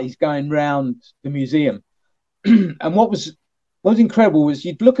parties going round the museum, and what was incredible was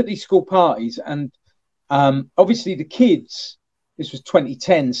you'd look at these school parties, and obviously the kids. This was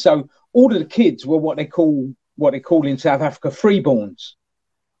 2010, so all of the kids were what they call in South Africa freeborns,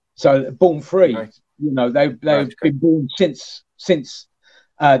 so born free. Right. You know, they've been born since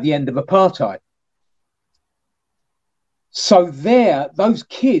the end of apartheid. So those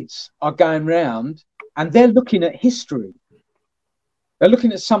kids are going round and they're looking at history. They're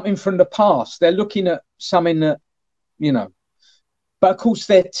looking at something from the past. They're looking at something that, you know, but of course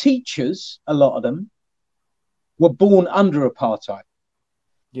their teachers, a lot of them, were born under apartheid.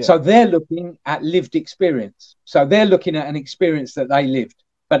 Yeah. So they're looking at lived experience. So they're looking at an experience that they lived,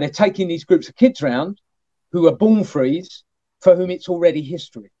 but they're taking these groups of kids around who are born frees, for whom it's already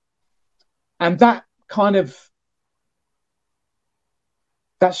history. And that kind of,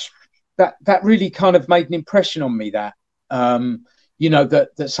 that really kind of made an impression on me, that, you know,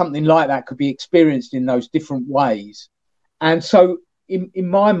 that something like that could be experienced in those different ways. And so in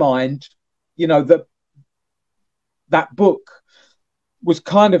my mind, you know, that book was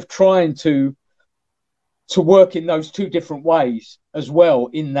kind of trying to work in those two different ways as well,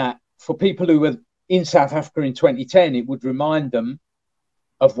 in that for people who were in South Africa in 2010, it would remind them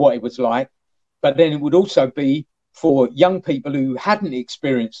of what it was like. But then it would also be for young people who hadn't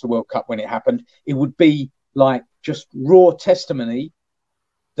experienced the World Cup when it happened, it would be like just raw testimony,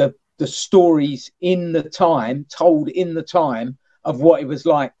 the stories in the time, told in the time of what it was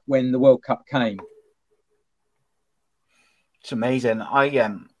like when the World Cup came. It's amazing.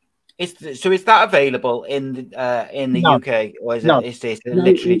 So is that available in the UK, or is it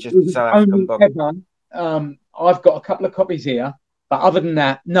literally just a South African book? I've got a couple of copies here, but other than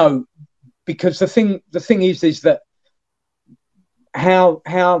that, no. Because the thing is that how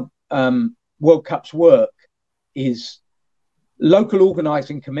World Cups work is local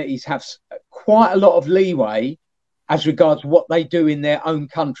organising committees have quite a lot of leeway as regards what they do in their own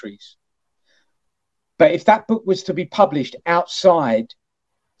countries. But if that book was to be published outside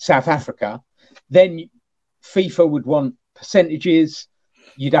South Africa, then FIFA would want percentages.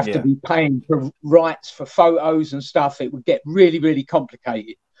 You'd have to be paying for rights for photos and stuff. It would get really, really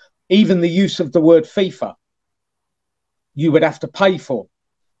complicated. Even the use of the word FIFA, you would have to pay for. Do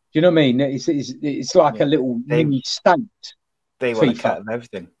you know what I mean? It's like a little mini state. They want to cut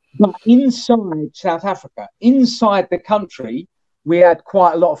everything. But inside South Africa, inside the country, we had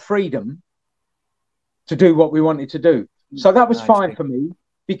quite a lot of freedom to do what we wanted to do. So that was fine for me,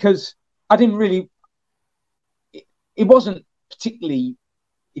 because I didn't really, it didn't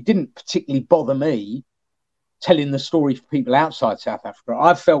particularly bother me telling the story for people outside South Africa.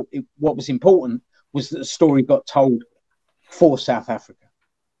 I felt what was important was that the story got told for South Africa.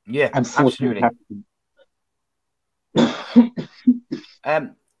 Yeah, and for absolutely.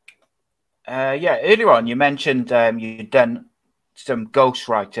 Earlier on you mentioned you'd done some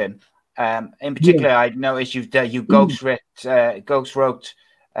ghostwriting. In particular, I noticed you ghost wrote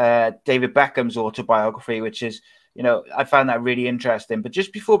David Beckham's autobiography, which is, you know, I found that really interesting. But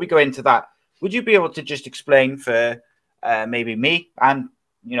just before we go into that, would you be able to just explain for maybe me and,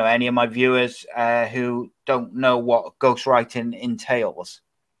 you know, any of my viewers who don't know what ghostwriting entails?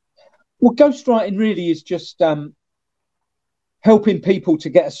 Well, ghostwriting really is just helping people to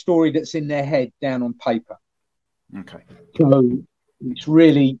get a story that's in their head down on paper. Okay. So it's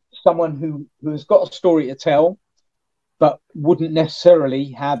really someone who has got a story to tell, but wouldn't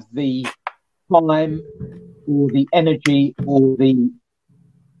necessarily have the time or the energy or the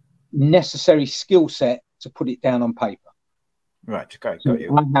necessary skill set to put it down on paper. Right. Okay. So got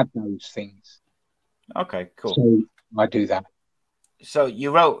you. I have those things. Okay. Cool. So I do that. So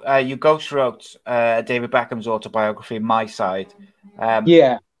you ghost wrote David Beckham's autobiography, My Side.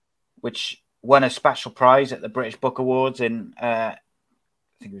 Which won a special prize at the British Book Awards in, I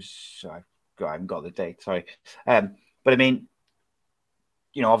think it was, I haven't got the date, sorry. But I mean,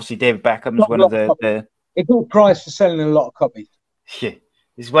 you know, obviously David Beckham's one of the... It got a prize for selling a lot of copies. Yeah.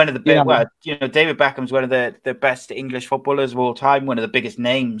 He's one of the big, David Beckham's one of the best English footballers of all time, one of the biggest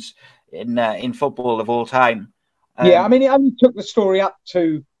names in football of all time. I mean, it only took the story up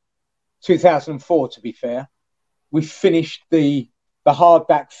to 2004, to be fair. We finished the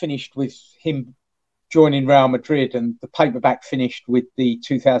hardback finished with him joining Real Madrid, and the paperback finished with the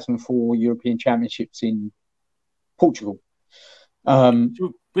 2004 European Championships in Portugal.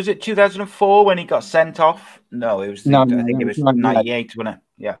 Was it 2004 when he got sent off? No, it was. I think it was 98, wasn't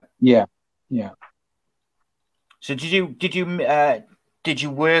it? Yeah. So did you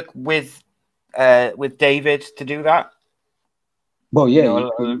work with David to do that? Well, yeah.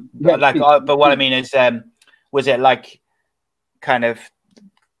 You know, but what I mean is, was it like kind of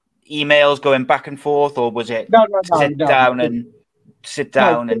emails going back and forth, or was it sit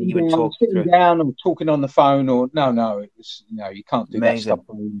down and you would talk sitting down or talking on the phone, or it was you can't do that stuff.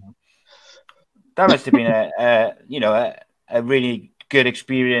 That must have been a really good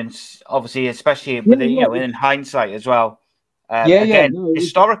experience, obviously, especially with in hindsight as well.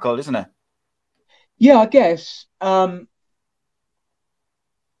 Historical, isn't it? Yeah, I guess. I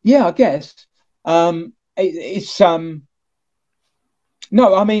guess. It's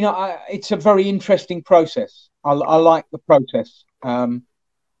no, I mean, it's a very interesting process. I like the process.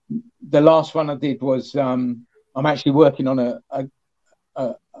 The last one I did was I'm actually working on a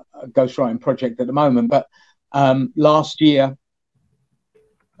ghostwriting project at the moment, but last year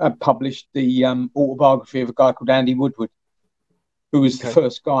I published the autobiography of a guy called Andy Woodward, who was the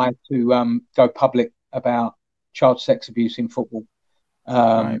first guy to go public about child sex abuse in football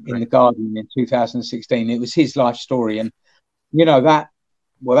in The Guardian in 2016. It was his life story, and you know that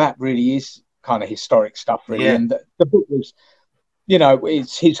really is kind of historic stuff, really. Yeah. And the book was, you know,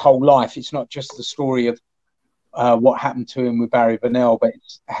 it's his whole life. It's not just the story of what happened to him with Barry Burnell, but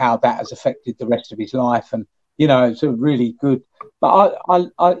it's how that has affected the rest of his life. And you know, it's a really good. But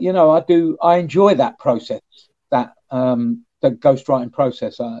I enjoy that process, that the ghostwriting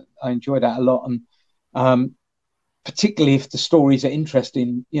process. I enjoy that a lot, and particularly if the stories are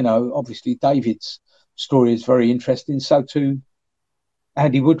interesting. You know, obviously David's story is very interesting. So too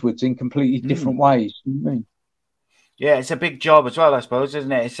Andy Woodward's, in completely different ways. You know what I mean? Yeah, it's a big job as well, I suppose,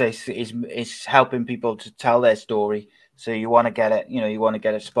 isn't it? It's helping people to tell their story. So you want to get it, you know, you want to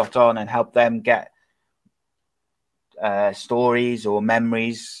get it spot on and help them get stories or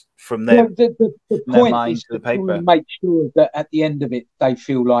memories from their, the point mind is to the paper. Make sure that at the end of it, they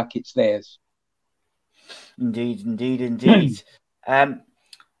feel like it's theirs. Indeed.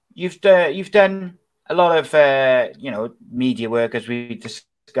 You've done a lot of media work, as we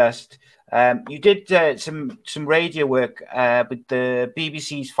discussed. You did some radio work with the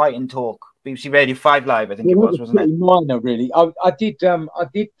BBC's Fighting Talk, BBC Radio 5 Live, I think it was, wasn't it? Minor, really. I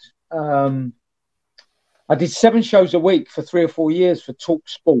did 7 shows a week for 3 or 4 years for Talk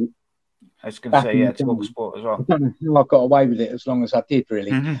Sport. I was going to say, yeah, Talk Sport as well. I don't know how I got away with it as long as I did,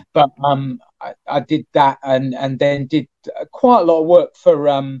 really. But I did that, and then did quite a lot of work for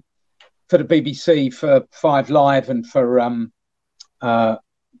the BBC, for 5 Live, and for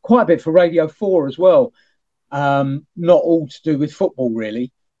quite a bit for Radio 4 as well. Not all to do with football,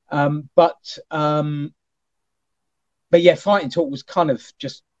 really. But yeah, Fighting Talk was kind of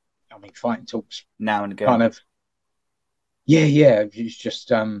just, I mean, Fighting Talk's now and again. Kind of, yeah. It's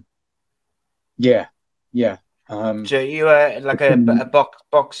just, yeah. So you are like a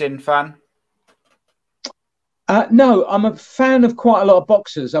boxing fan? No, I'm a fan of quite a lot of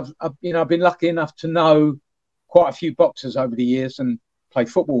boxers. I've been lucky enough to know quite a few boxers over the years and play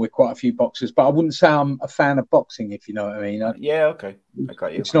football with quite a few boxers, but I wouldn't say I'm a fan of boxing, if you know what I mean. Yeah, okay. I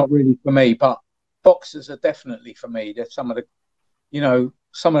got you. It's not really for me, but boxers are definitely for me. They're some of the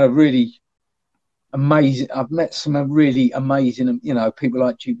really amazing. I've met some really amazing, people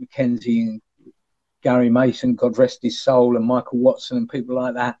like Duke McKenzie and Gary Mason, God rest his soul, and Michael Watson and people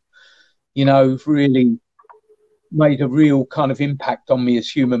like that, who've really made a real kind of impact on me as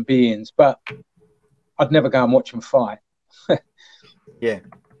human beings. But I'd never go and watch them fight. Yeah.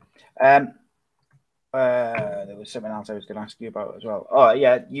 There was something else I was going to ask you about as well. Oh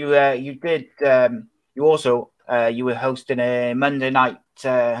yeah, you did. You also you were hosting a Monday night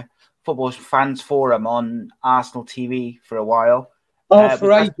football fans forum on Arsenal TV for a while. Oh,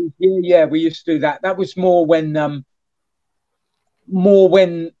 for ages. Yeah, we used to do that. That was more when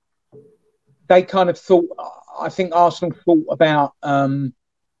they kind of thought. I think Arsenal thought about.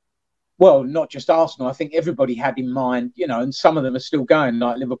 Well, not just Arsenal. I think everybody had in mind, and some of them are still going,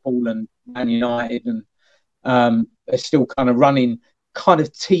 like Liverpool and Man United, and they're still kind of running kind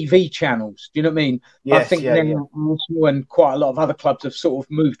of TV channels. Do you know what I mean? Yes, I think Arsenal and quite a lot of other clubs have sort of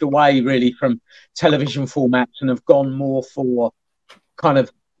moved away really from television formats and have gone more for kind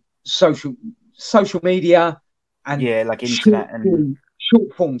of social media and like internet and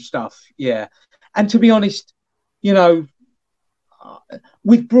short form stuff. Yeah, and to be honest,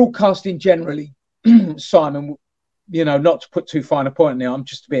 with broadcasting generally, Simon, not to put too fine a point now,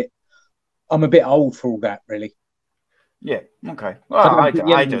 I'm a bit old for all that, really. Yeah. Okay. Well, I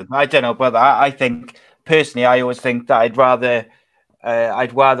don't know about that. I think personally, I always think that I'd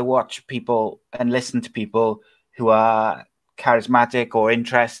rather watch people and listen to people who are charismatic or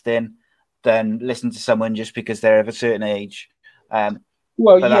interesting than listen to someone just because they're of a certain age. That's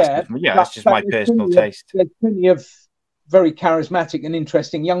just my personal taste. There's plenty of very charismatic and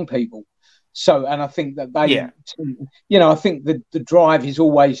interesting young people. So, and I think that they, I think the drive is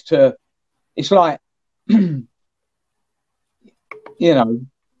always to, it's like, the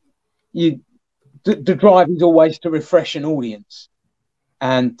drive is always to refresh an audience.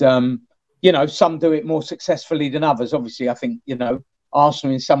 And, some do it more successfully than others. Obviously, I think,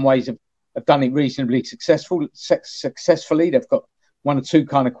 Arsenal in some ways have done it reasonably successfully. They've got 1 or 2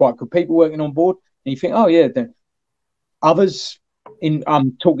 kind of quite good people working on board. And you think, oh, yeah, others,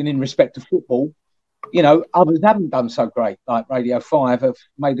 I'm talking in respect to football, you know, others haven't done so great. Like Radio 5 have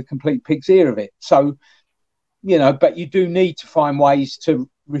made a complete pig's ear of it. So, you know, but you do need to find ways to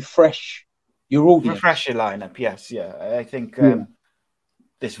refresh your audience. Refresh your lineup, yes, yeah. I think Yeah.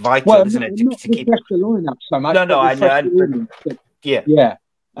 it's vital, Well, isn't it, not to keep refresh the lineup so much. No, I know. Yeah. Yeah.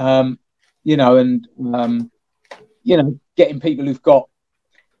 You know, and you know, getting people who've got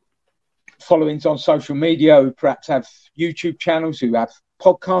followings on social media, who perhaps have YouTube channels, who have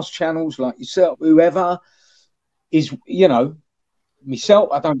podcast channels like yourself, whoever is, you know, myself,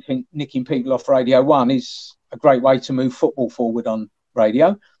 I don't think nicking people off Radio 1 is a great way to move football forward on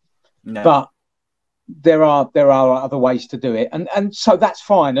radio. No. But there are other ways to do it. And so that's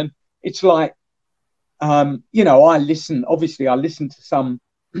fine. And it's like, you know, I listen to some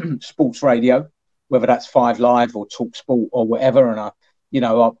sports radio, whether that's 5 Live or Talk Sport or whatever. And I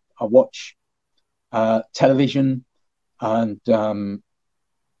watch television and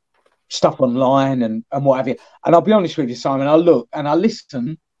stuff online and what have you. And I'll be honest with you, Simon, I look and I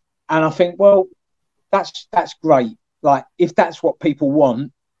listen and I think, well, that's great. Like, if that's what people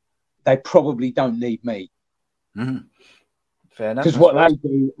want, they probably don't need me. Mm-hmm. Fair enough. Because what they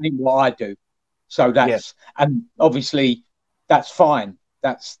do ain't what I do. So that's, and obviously that's fine.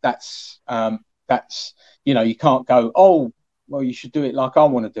 That's you know, you can't go, oh, well, you should do it like I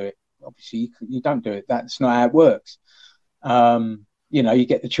want to do it. Obviously you don't do it. That's not how it works. You know, you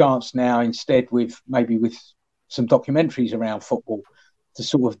get the chance now instead with some documentaries around football to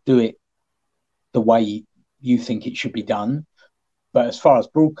sort of do it the way you think it should be done. But as far as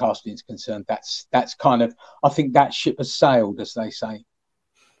broadcasting is concerned, that's kind of, I think that ship has sailed, as they say.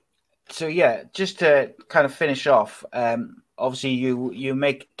 So yeah, just to kind of finish off, obviously you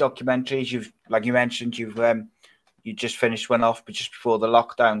make documentaries. You've, like you mentioned, you just finished one off, but just before the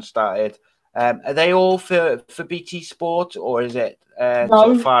lockdown started. Are they all for BT Sport, or is it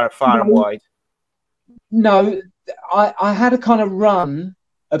sort of far and wide? No, I had a kind of run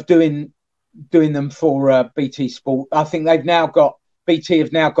of doing them for BT Sport. I think BT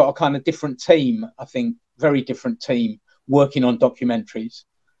have now got a kind of different team. I think very different team working on documentaries.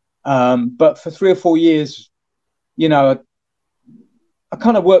 But for 3 or 4 years, you know, I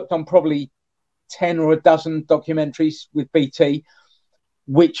kind of worked on probably 10 or a dozen documentaries with BT,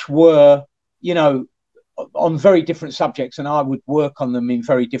 which were, you know, on very different subjects, and I would work on them in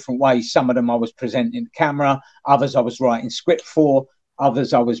very different ways. Some of them I was presenting the camera, others I was writing script for,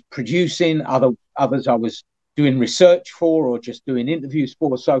 others I was producing, others I was doing research for, or just doing interviews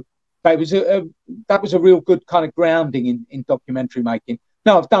for. So that was a real good kind of grounding in documentary making.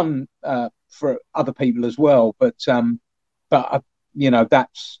 Now I've done for other people as well, but you know,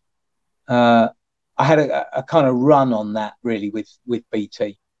 that's I had a kind of run on that really with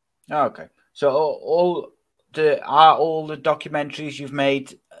BT. Okay, so are all the documentaries you've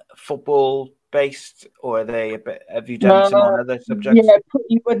made football based, or are they have you done some on other subjects? Yeah,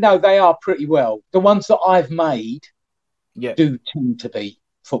 no, they are pretty well. The ones that I've made do tend to be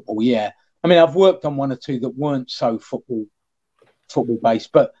football. Yeah, I mean, I've worked on 1 or 2 that weren't so football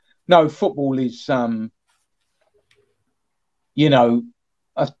based, but no, football is you know,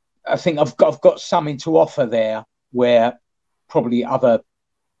 I think I've got something to offer there where probably other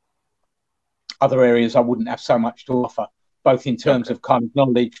areas I wouldn't have so much to offer, both in terms of kind of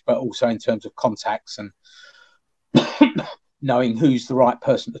knowledge, but also in terms of contacts and knowing who's the right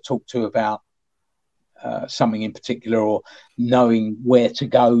person to talk to about something in particular, or knowing where to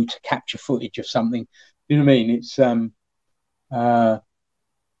go to capture footage of something. You know what I mean? It's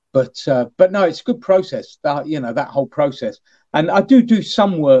but no, it's a good process. You know, that whole process. And I do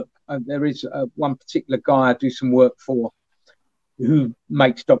some work. There is one particular guy I do some work for, who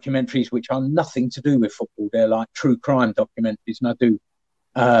makes documentaries which are nothing to do with football. They're like true crime documentaries, and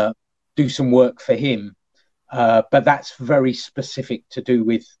I do some work for him. But that's very specific to do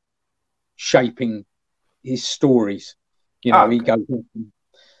with shaping his stories. You know, he goes,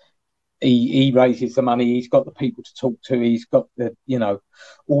 he raises the money, he's got the people to talk to, he's got the, you know,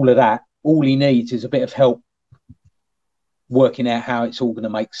 all of that. All he needs is a bit of help working out how it's all going to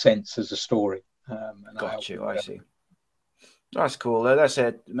make sense as a story. Got you. I see. That's cool. That's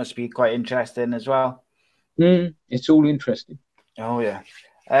it. Must be quite interesting as well. It's all interesting. Oh yeah.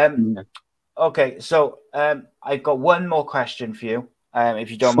 Okay, so I've got one more question for you, if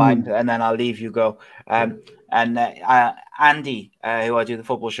you don't mind, and then I'll leave you go. Andy, who I do the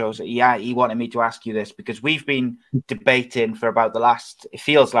football shows, he wanted me to ask you this, because we've been debating for about the last, it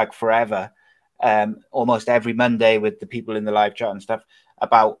feels like forever, almost every Monday with the people in the live chat and stuff,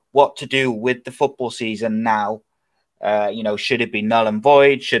 about what to do with the football season now. You know, should it be null and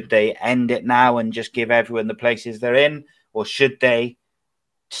void? Should they end it now and just give everyone the places they're in? or should they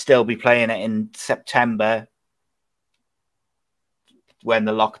still be playing it in September when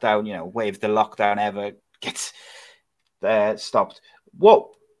the lockdown, if the lockdown ever gets stopped? What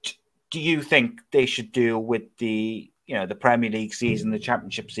do you think they should do with the Premier League season, the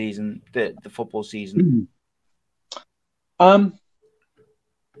Championship season, the football season?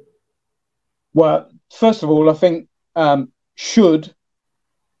 Well, first of all, I think should,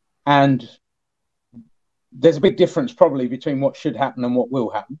 and there's a big difference probably between what should happen and what will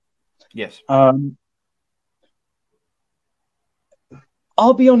happen. Yes. I'll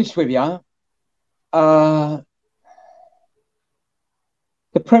be honest with you. The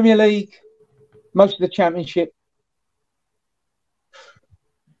Premier League, most of the Championship,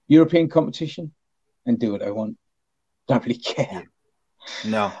 European competition, and do what they want. Don't really care.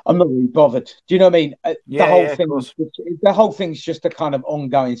 No, I'm not really bothered. Do you know what I mean? The whole thing's just a kind of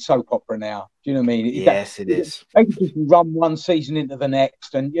ongoing soap opera now. Do you know what I mean? Yes, it is. They can just run one season into the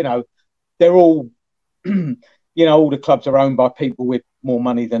next, and they're all, all the clubs are owned by people with more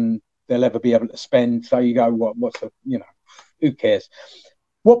money than they'll ever be able to spend. So you go, what's the, who cares?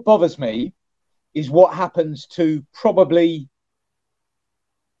 What bothers me is what happens to probably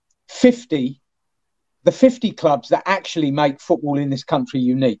 50 clubs that actually make football in this country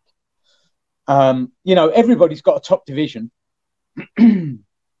unique. Everybody's got a top division. And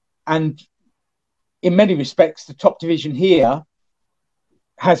in many respects, the top division here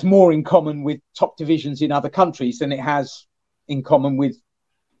has more in common with top divisions in other countries than it has in common with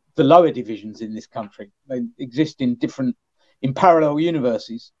the lower divisions in this country. They exist in parallel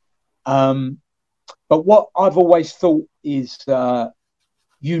universes. But what I've always thought is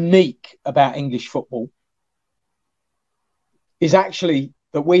unique about English football is actually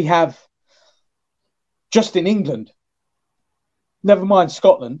that we have, just in England, never mind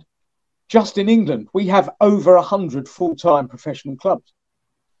Scotland, just in England, we have over 100 full-time professional clubs.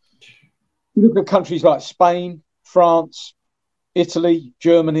 You look at countries like Spain, France, Italy,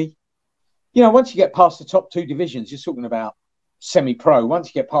 Germany. Once you get past the top two divisions, you're talking about semi-pro. Once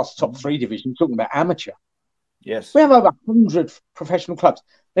you get past the top three divisions, you're talking about amateur. Yes. We have over 100 professional clubs.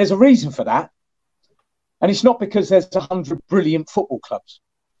 There's a reason for that. And it's not because there's 100 brilliant football clubs.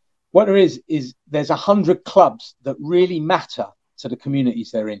 What there is there's 100 clubs that really matter to the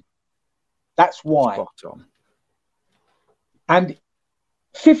communities they're in. That's why. Spot on. And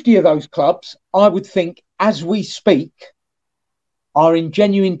 50 of those clubs, I would think, as we speak, are in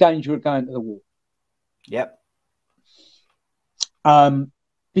genuine danger of going to the wall. Yep.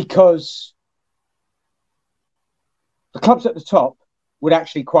 Because the clubs at the top would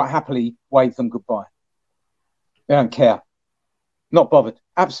actually quite happily wave them goodbye. They don't care. Not bothered.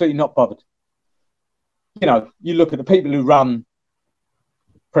 Absolutely not bothered. You look at the people who run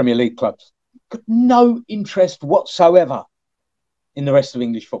Premier League clubs, got no interest whatsoever in the rest of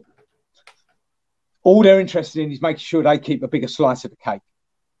English football. All they're interested in is making sure they keep a bigger slice of the cake.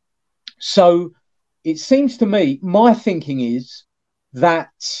 So it seems to me, my thinking is that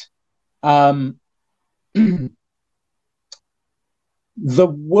the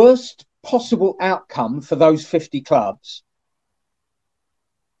worst possible outcome for those 50 clubs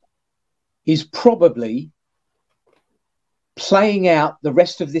is probably playing out the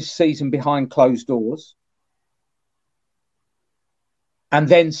rest of this season behind closed doors and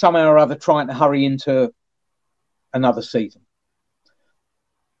then somehow or other trying to hurry into another season.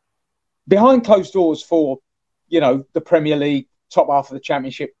 Behind closed doors for, the Premier League, top half of the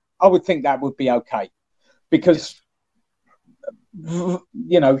Championship, I would think that would be okay because,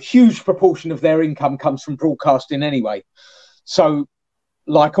 huge proportion of their income comes from broadcasting anyway. So,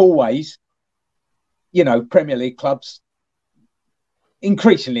 like always, Premier League clubs,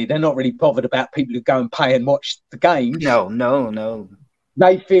 increasingly, they're not really bothered about people who go and pay and watch the games. No.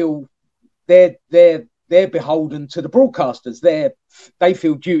 They feel they're beholden to the broadcasters. They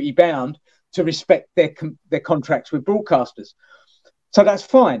feel duty bound to respect their contracts with broadcasters. So that's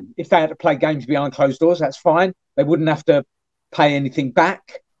fine. If they had to play games behind closed doors, that's fine. They wouldn't have to pay anything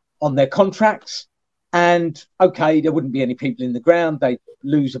back on their contracts. And okay, there wouldn't be any people in the ground. They'd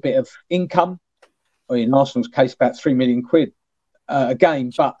lose a bit of income. Or in Arsenal's case, about £3 million a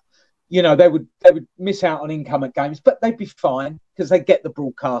game. But they would miss out on income at games, but they'd be fine because they get the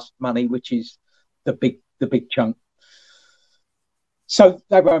broadcast money, which is the big chunk. So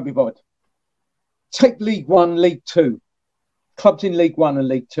they won't be bothered. Take League One, League Two, clubs in League One and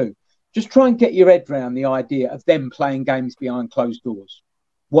League Two. Just try and get your head around the idea of them playing games behind closed doors,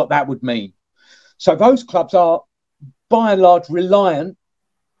 what that would mean. So those clubs are, by and large, reliant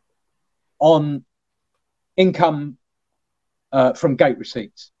on income from gate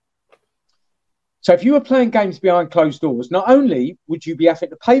receipts. So if you were playing games behind closed doors, not only would you be having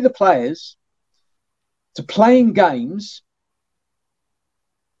to pay the players to play in games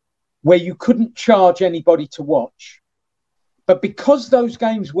where you couldn't charge anybody to watch, but because those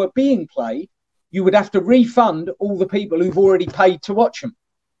games were being played, you would have to refund all the people who've already paid to watch them.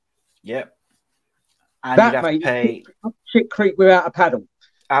 Yep. And that, you'd have mate, to pay... shit creek without a paddle.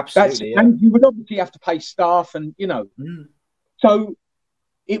 Absolutely, yeah. And you would obviously have to pay staff and, you know. So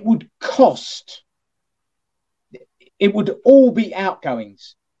it would cost... It would all be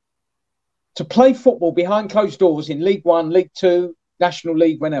outgoings. To play football behind closed doors in League One, League Two, National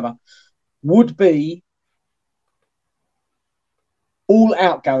League, whenever, would be all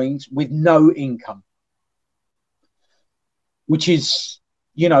outgoings with no income. Which is,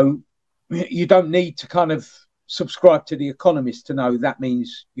 you know, you don't need to kind of subscribe to The Economist to know that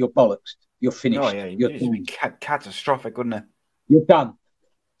means you're bollocks. You're finished. Oh, yeah, it'd be catastrophic, wouldn't it? You're done.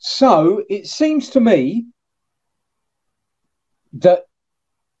 So it seems to me that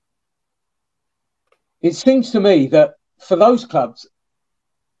for those clubs,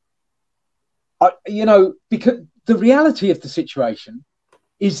 you know, because the reality of the situation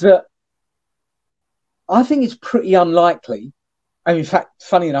is that I think it's pretty unlikely. And in fact,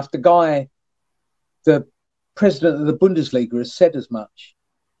 funny enough, the president of the Bundesliga has said as much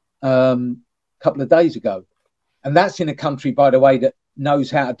a couple of days ago. And that's in a country, by the way, that knows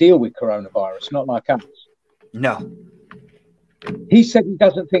how to deal with coronavirus, not like us. No. He said he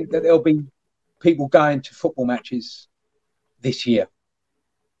doesn't think that there'll be people going to football matches this year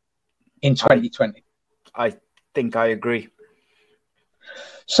in 2020. I think I agree.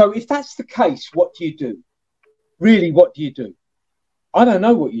 So if that's the case, what do you do? Really, what do you do? I don't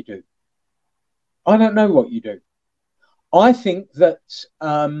know what you do. I don't know what you do. I think that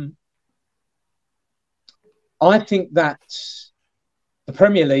the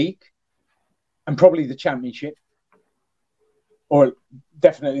Premier League and probably the Championship, or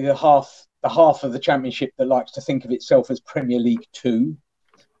definitely the half of the Championship that likes to think of itself as Premier League 2,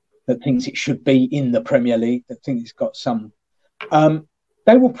 that thinks it should be in the Premier League, that thinks it's got some...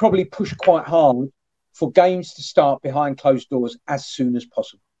 they will probably push quite hard for games to start behind closed doors as soon as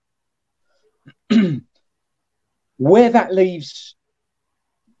possible. Where that leaves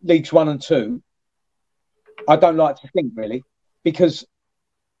Leagues 1 and 2, I don't like to think, really, because,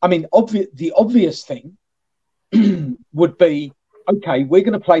 I mean, the obvious thing would be, okay, we're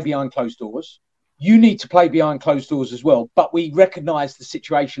going to play behind closed doors. You need to play behind closed doors as well, but we recognise the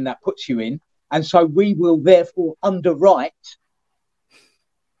situation that puts you in, and so we will therefore underwrite.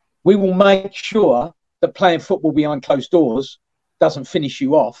 We will make sure that playing football behind closed doors doesn't finish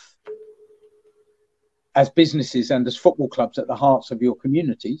you off as businesses and as football clubs at the hearts of your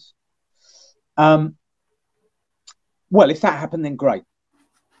communities. Well, if that happened, then great.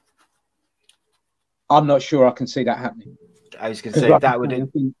 I'm not sure I can see that happening. I was going to say that would...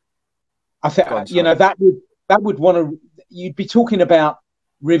 I think, you know, that would want to... You'd be talking about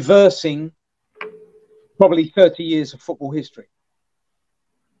reversing probably 30 years of football history.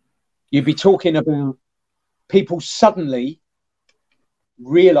 You'd be talking about people suddenly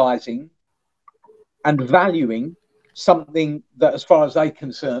realising and valuing something that, as far as they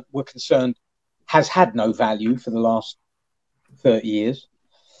were concerned, has had no value for the last 30 years.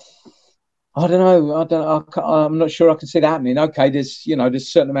 I don't know. I'm not sure I can see that happening. Okay, there's a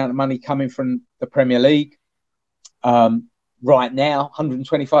certain amount of money coming from the Premier League right now,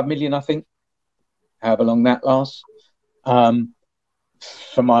 125 million, I think, however long that lasts.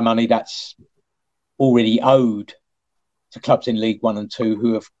 For my money, that's already owed to clubs in League 1 and 2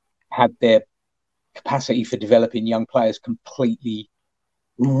 who have had their capacity for developing young players completely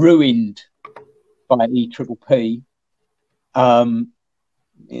ruined by EPPP.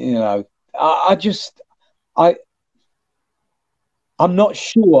 You know, I'm not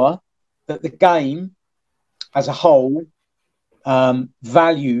sure that the game as a whole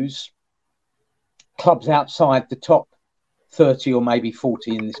values clubs outside the top 30 or maybe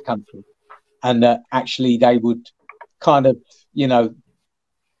 40 in this country, and that actually they would kind of, you know,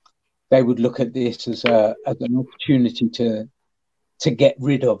 they would look at this as an opportunity to get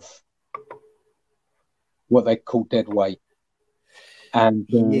rid of what they call dead weight. And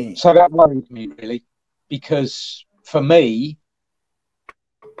so that worries me, really, because for me,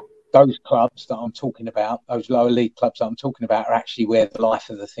 those clubs that I'm talking about, those lower league clubs that I'm talking about, are actually where the life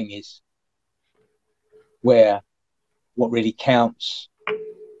of the thing is, where what really counts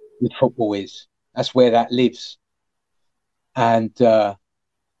with football is. That's where that lives. And,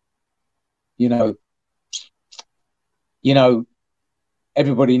 you know,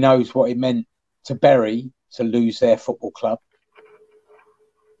 everybody knows what it meant to Bury to lose their football club.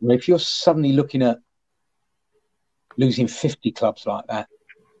 Well, if you're suddenly looking at losing 50 clubs like that,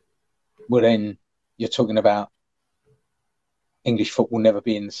 well, then you're talking about English football never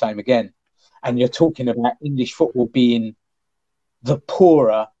being the same again. And you're talking about English football being the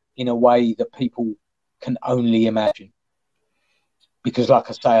poorer in a way that people can only imagine. Because, like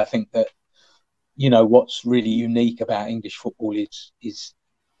I say, I think that, you know, what's really unique about English football is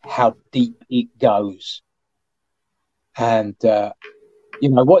how deep it goes. And, you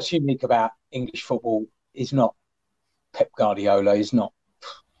know, what's unique about English football is not Pep Guardiola, is not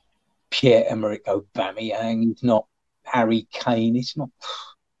Pierre-Emerick Aubameyang, it's not Harry Kane, it's not...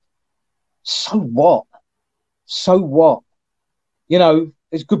 So what? So what? You know,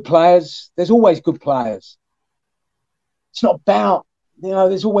 there's good players. There's always good players. It's not about, you know,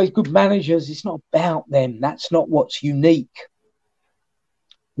 there's always good managers. It's not about them. That's not what's unique.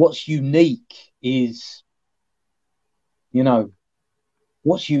 What's unique is, you know,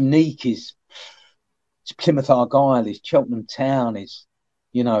 what's unique is Plymouth Argyle, is Cheltenham Town, is,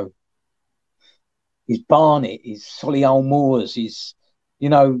 you know, is Barnet, is Solihull Moors, is, you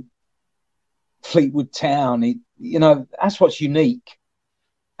know, Fleetwood Town. You know, that's what's unique.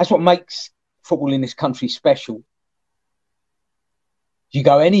 That's what makes football in this country special. You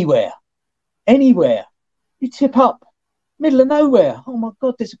go anywhere, you tip up, middle of nowhere. Oh my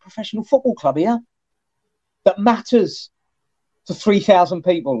God, there's a professional football club here that matters to 3,000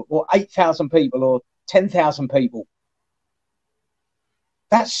 people or 8,000 people or 10,000 people.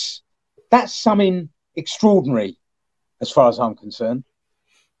 That's something extraordinary as far as I'm concerned.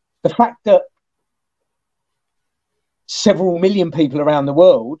 The fact that several million people around the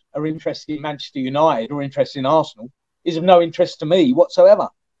world are interested in Manchester United or interested in Arsenal is of no interest to me whatsoever.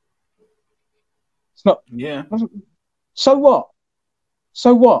 It's not. Yeah. So what?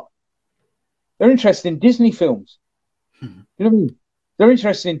 So what? They're interested in Disney films. You know what I mean? They're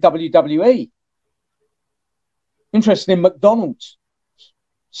interested in WWE. Interested in McDonald's.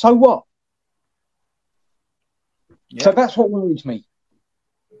 So what? Yeah. So that's what worries me.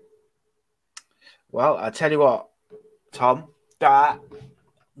 Well, I tell you what, Tom, that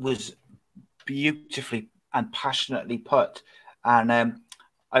was beautifully and passionately put. And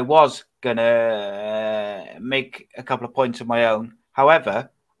I was going to make a couple of points of my own. However,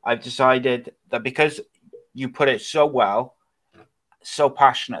 I've decided that because you put it so well, so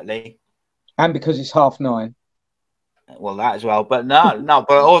passionately. And because it's 9:30. Well, that as well. But no,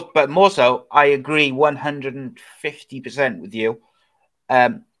 but more so, I agree 150% with you.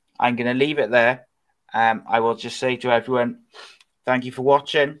 I'm going to leave it there. I will just say to everyone, thank you for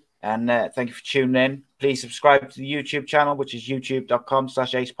watching and thank you for tuning in. Please subscribe to the YouTube channel, which is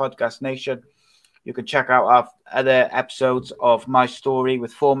youtube.com/AcePodcastNation. You can check out our other episodes of my story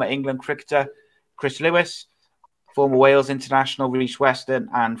with former England cricketer Chris Lewis, former Wales international Rhys Weston,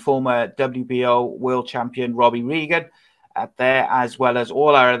 and former WBO world champion Robbie Regan there, as well as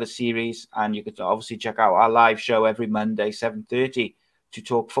all our other series. And you can obviously check out our live show every Monday, 7:30. to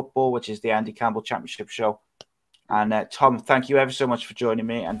talk football, which is the Andy Campbell Championship show. And Tom, thank you ever so much for joining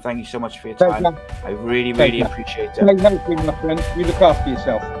me, and thank you so much for your time. I really appreciate it. Thank you, my friend. You look after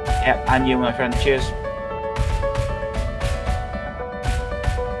yourself. Yeah, and you, my friend. Cheers.